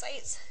multiple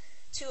sites,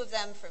 2 of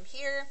them from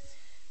here,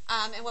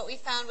 and what we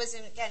found was,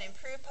 again,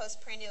 improved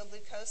postprandial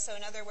glucose. So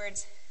in other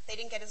words, they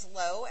didn't get as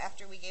low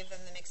after we gave them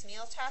the mixed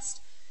meal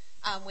test.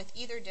 With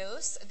either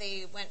dose,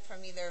 they went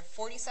from either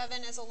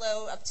 47 as a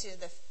low up to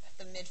the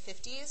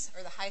mid-50s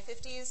or the high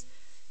 50s.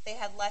 They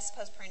had less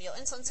postprandial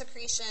insulin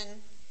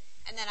secretion,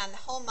 and then on the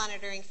home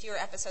monitoring, fewer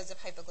episodes of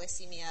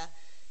hypoglycemia,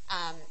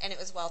 and it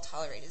was well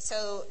tolerated.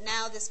 So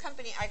now this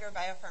company, Igor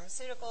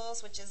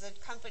Biopharmaceuticals, which is a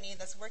company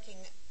that's working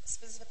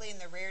specifically in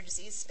the rare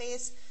disease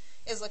space,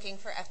 is looking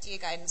for FDA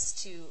guidance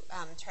to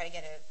try to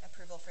get an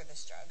approval for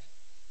this drug.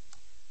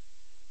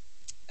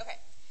 Okay,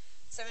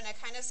 so I'm going to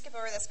kind of skip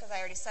over this because I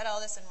already said all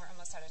this and we're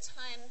almost out of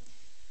time.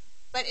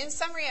 But in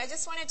summary, I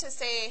just wanted to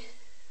say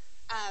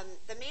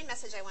the main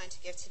message I wanted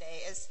to give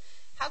today is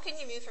how can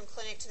you move from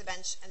clinic to the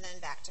bench and then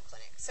back to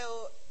clinic?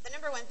 So the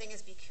number one thing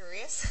is be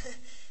curious.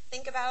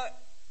 Think about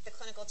the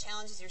clinical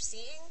challenges you're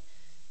seeing.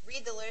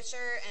 Read the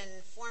literature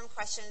and form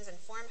questions and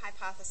form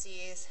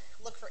hypotheses.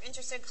 Look for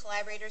interested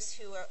collaborators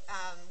who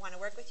want to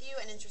work with you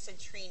and interested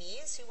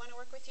trainees who want to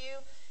work with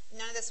you.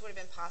 None of this would have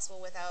been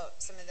possible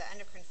without some of the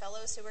endocrine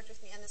fellows who worked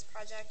with me on this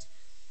project.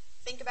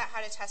 Think about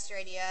how to test your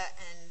idea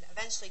and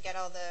eventually get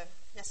all the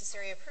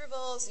necessary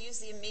approvals. Use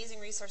the amazing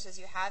resources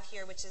you have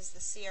here, which is the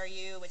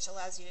CRU, which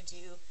allows you to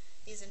do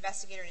these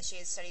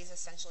investigator-initiated studies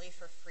essentially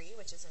for free,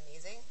 which is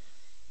amazing.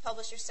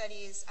 Publish your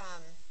studies,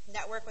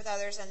 network with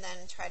others, and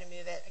then try to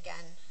move it,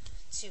 again,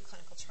 to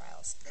clinical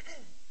trials.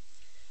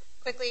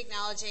 quickly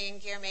acknowledging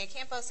Guillermo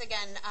Campos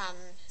again.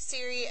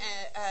 Siri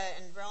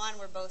and Rowan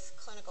were both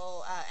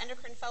clinical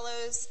endocrine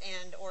fellows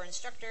and or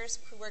instructors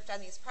who worked on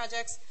these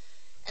projects.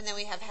 And then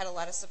we have had a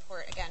lot of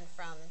support again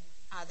from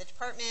the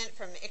department,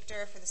 from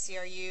ICTR for the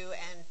CRU,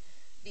 and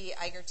the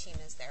Eiger team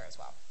is there as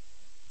well.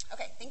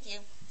 Okay, thank you.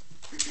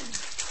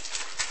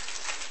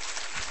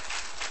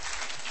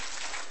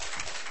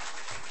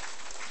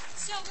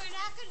 So we're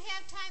not going to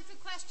have time for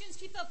questions.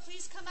 People,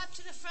 please come up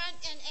to the front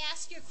and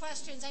ask your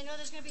questions. I know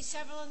there's going to be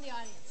several in the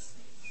audience.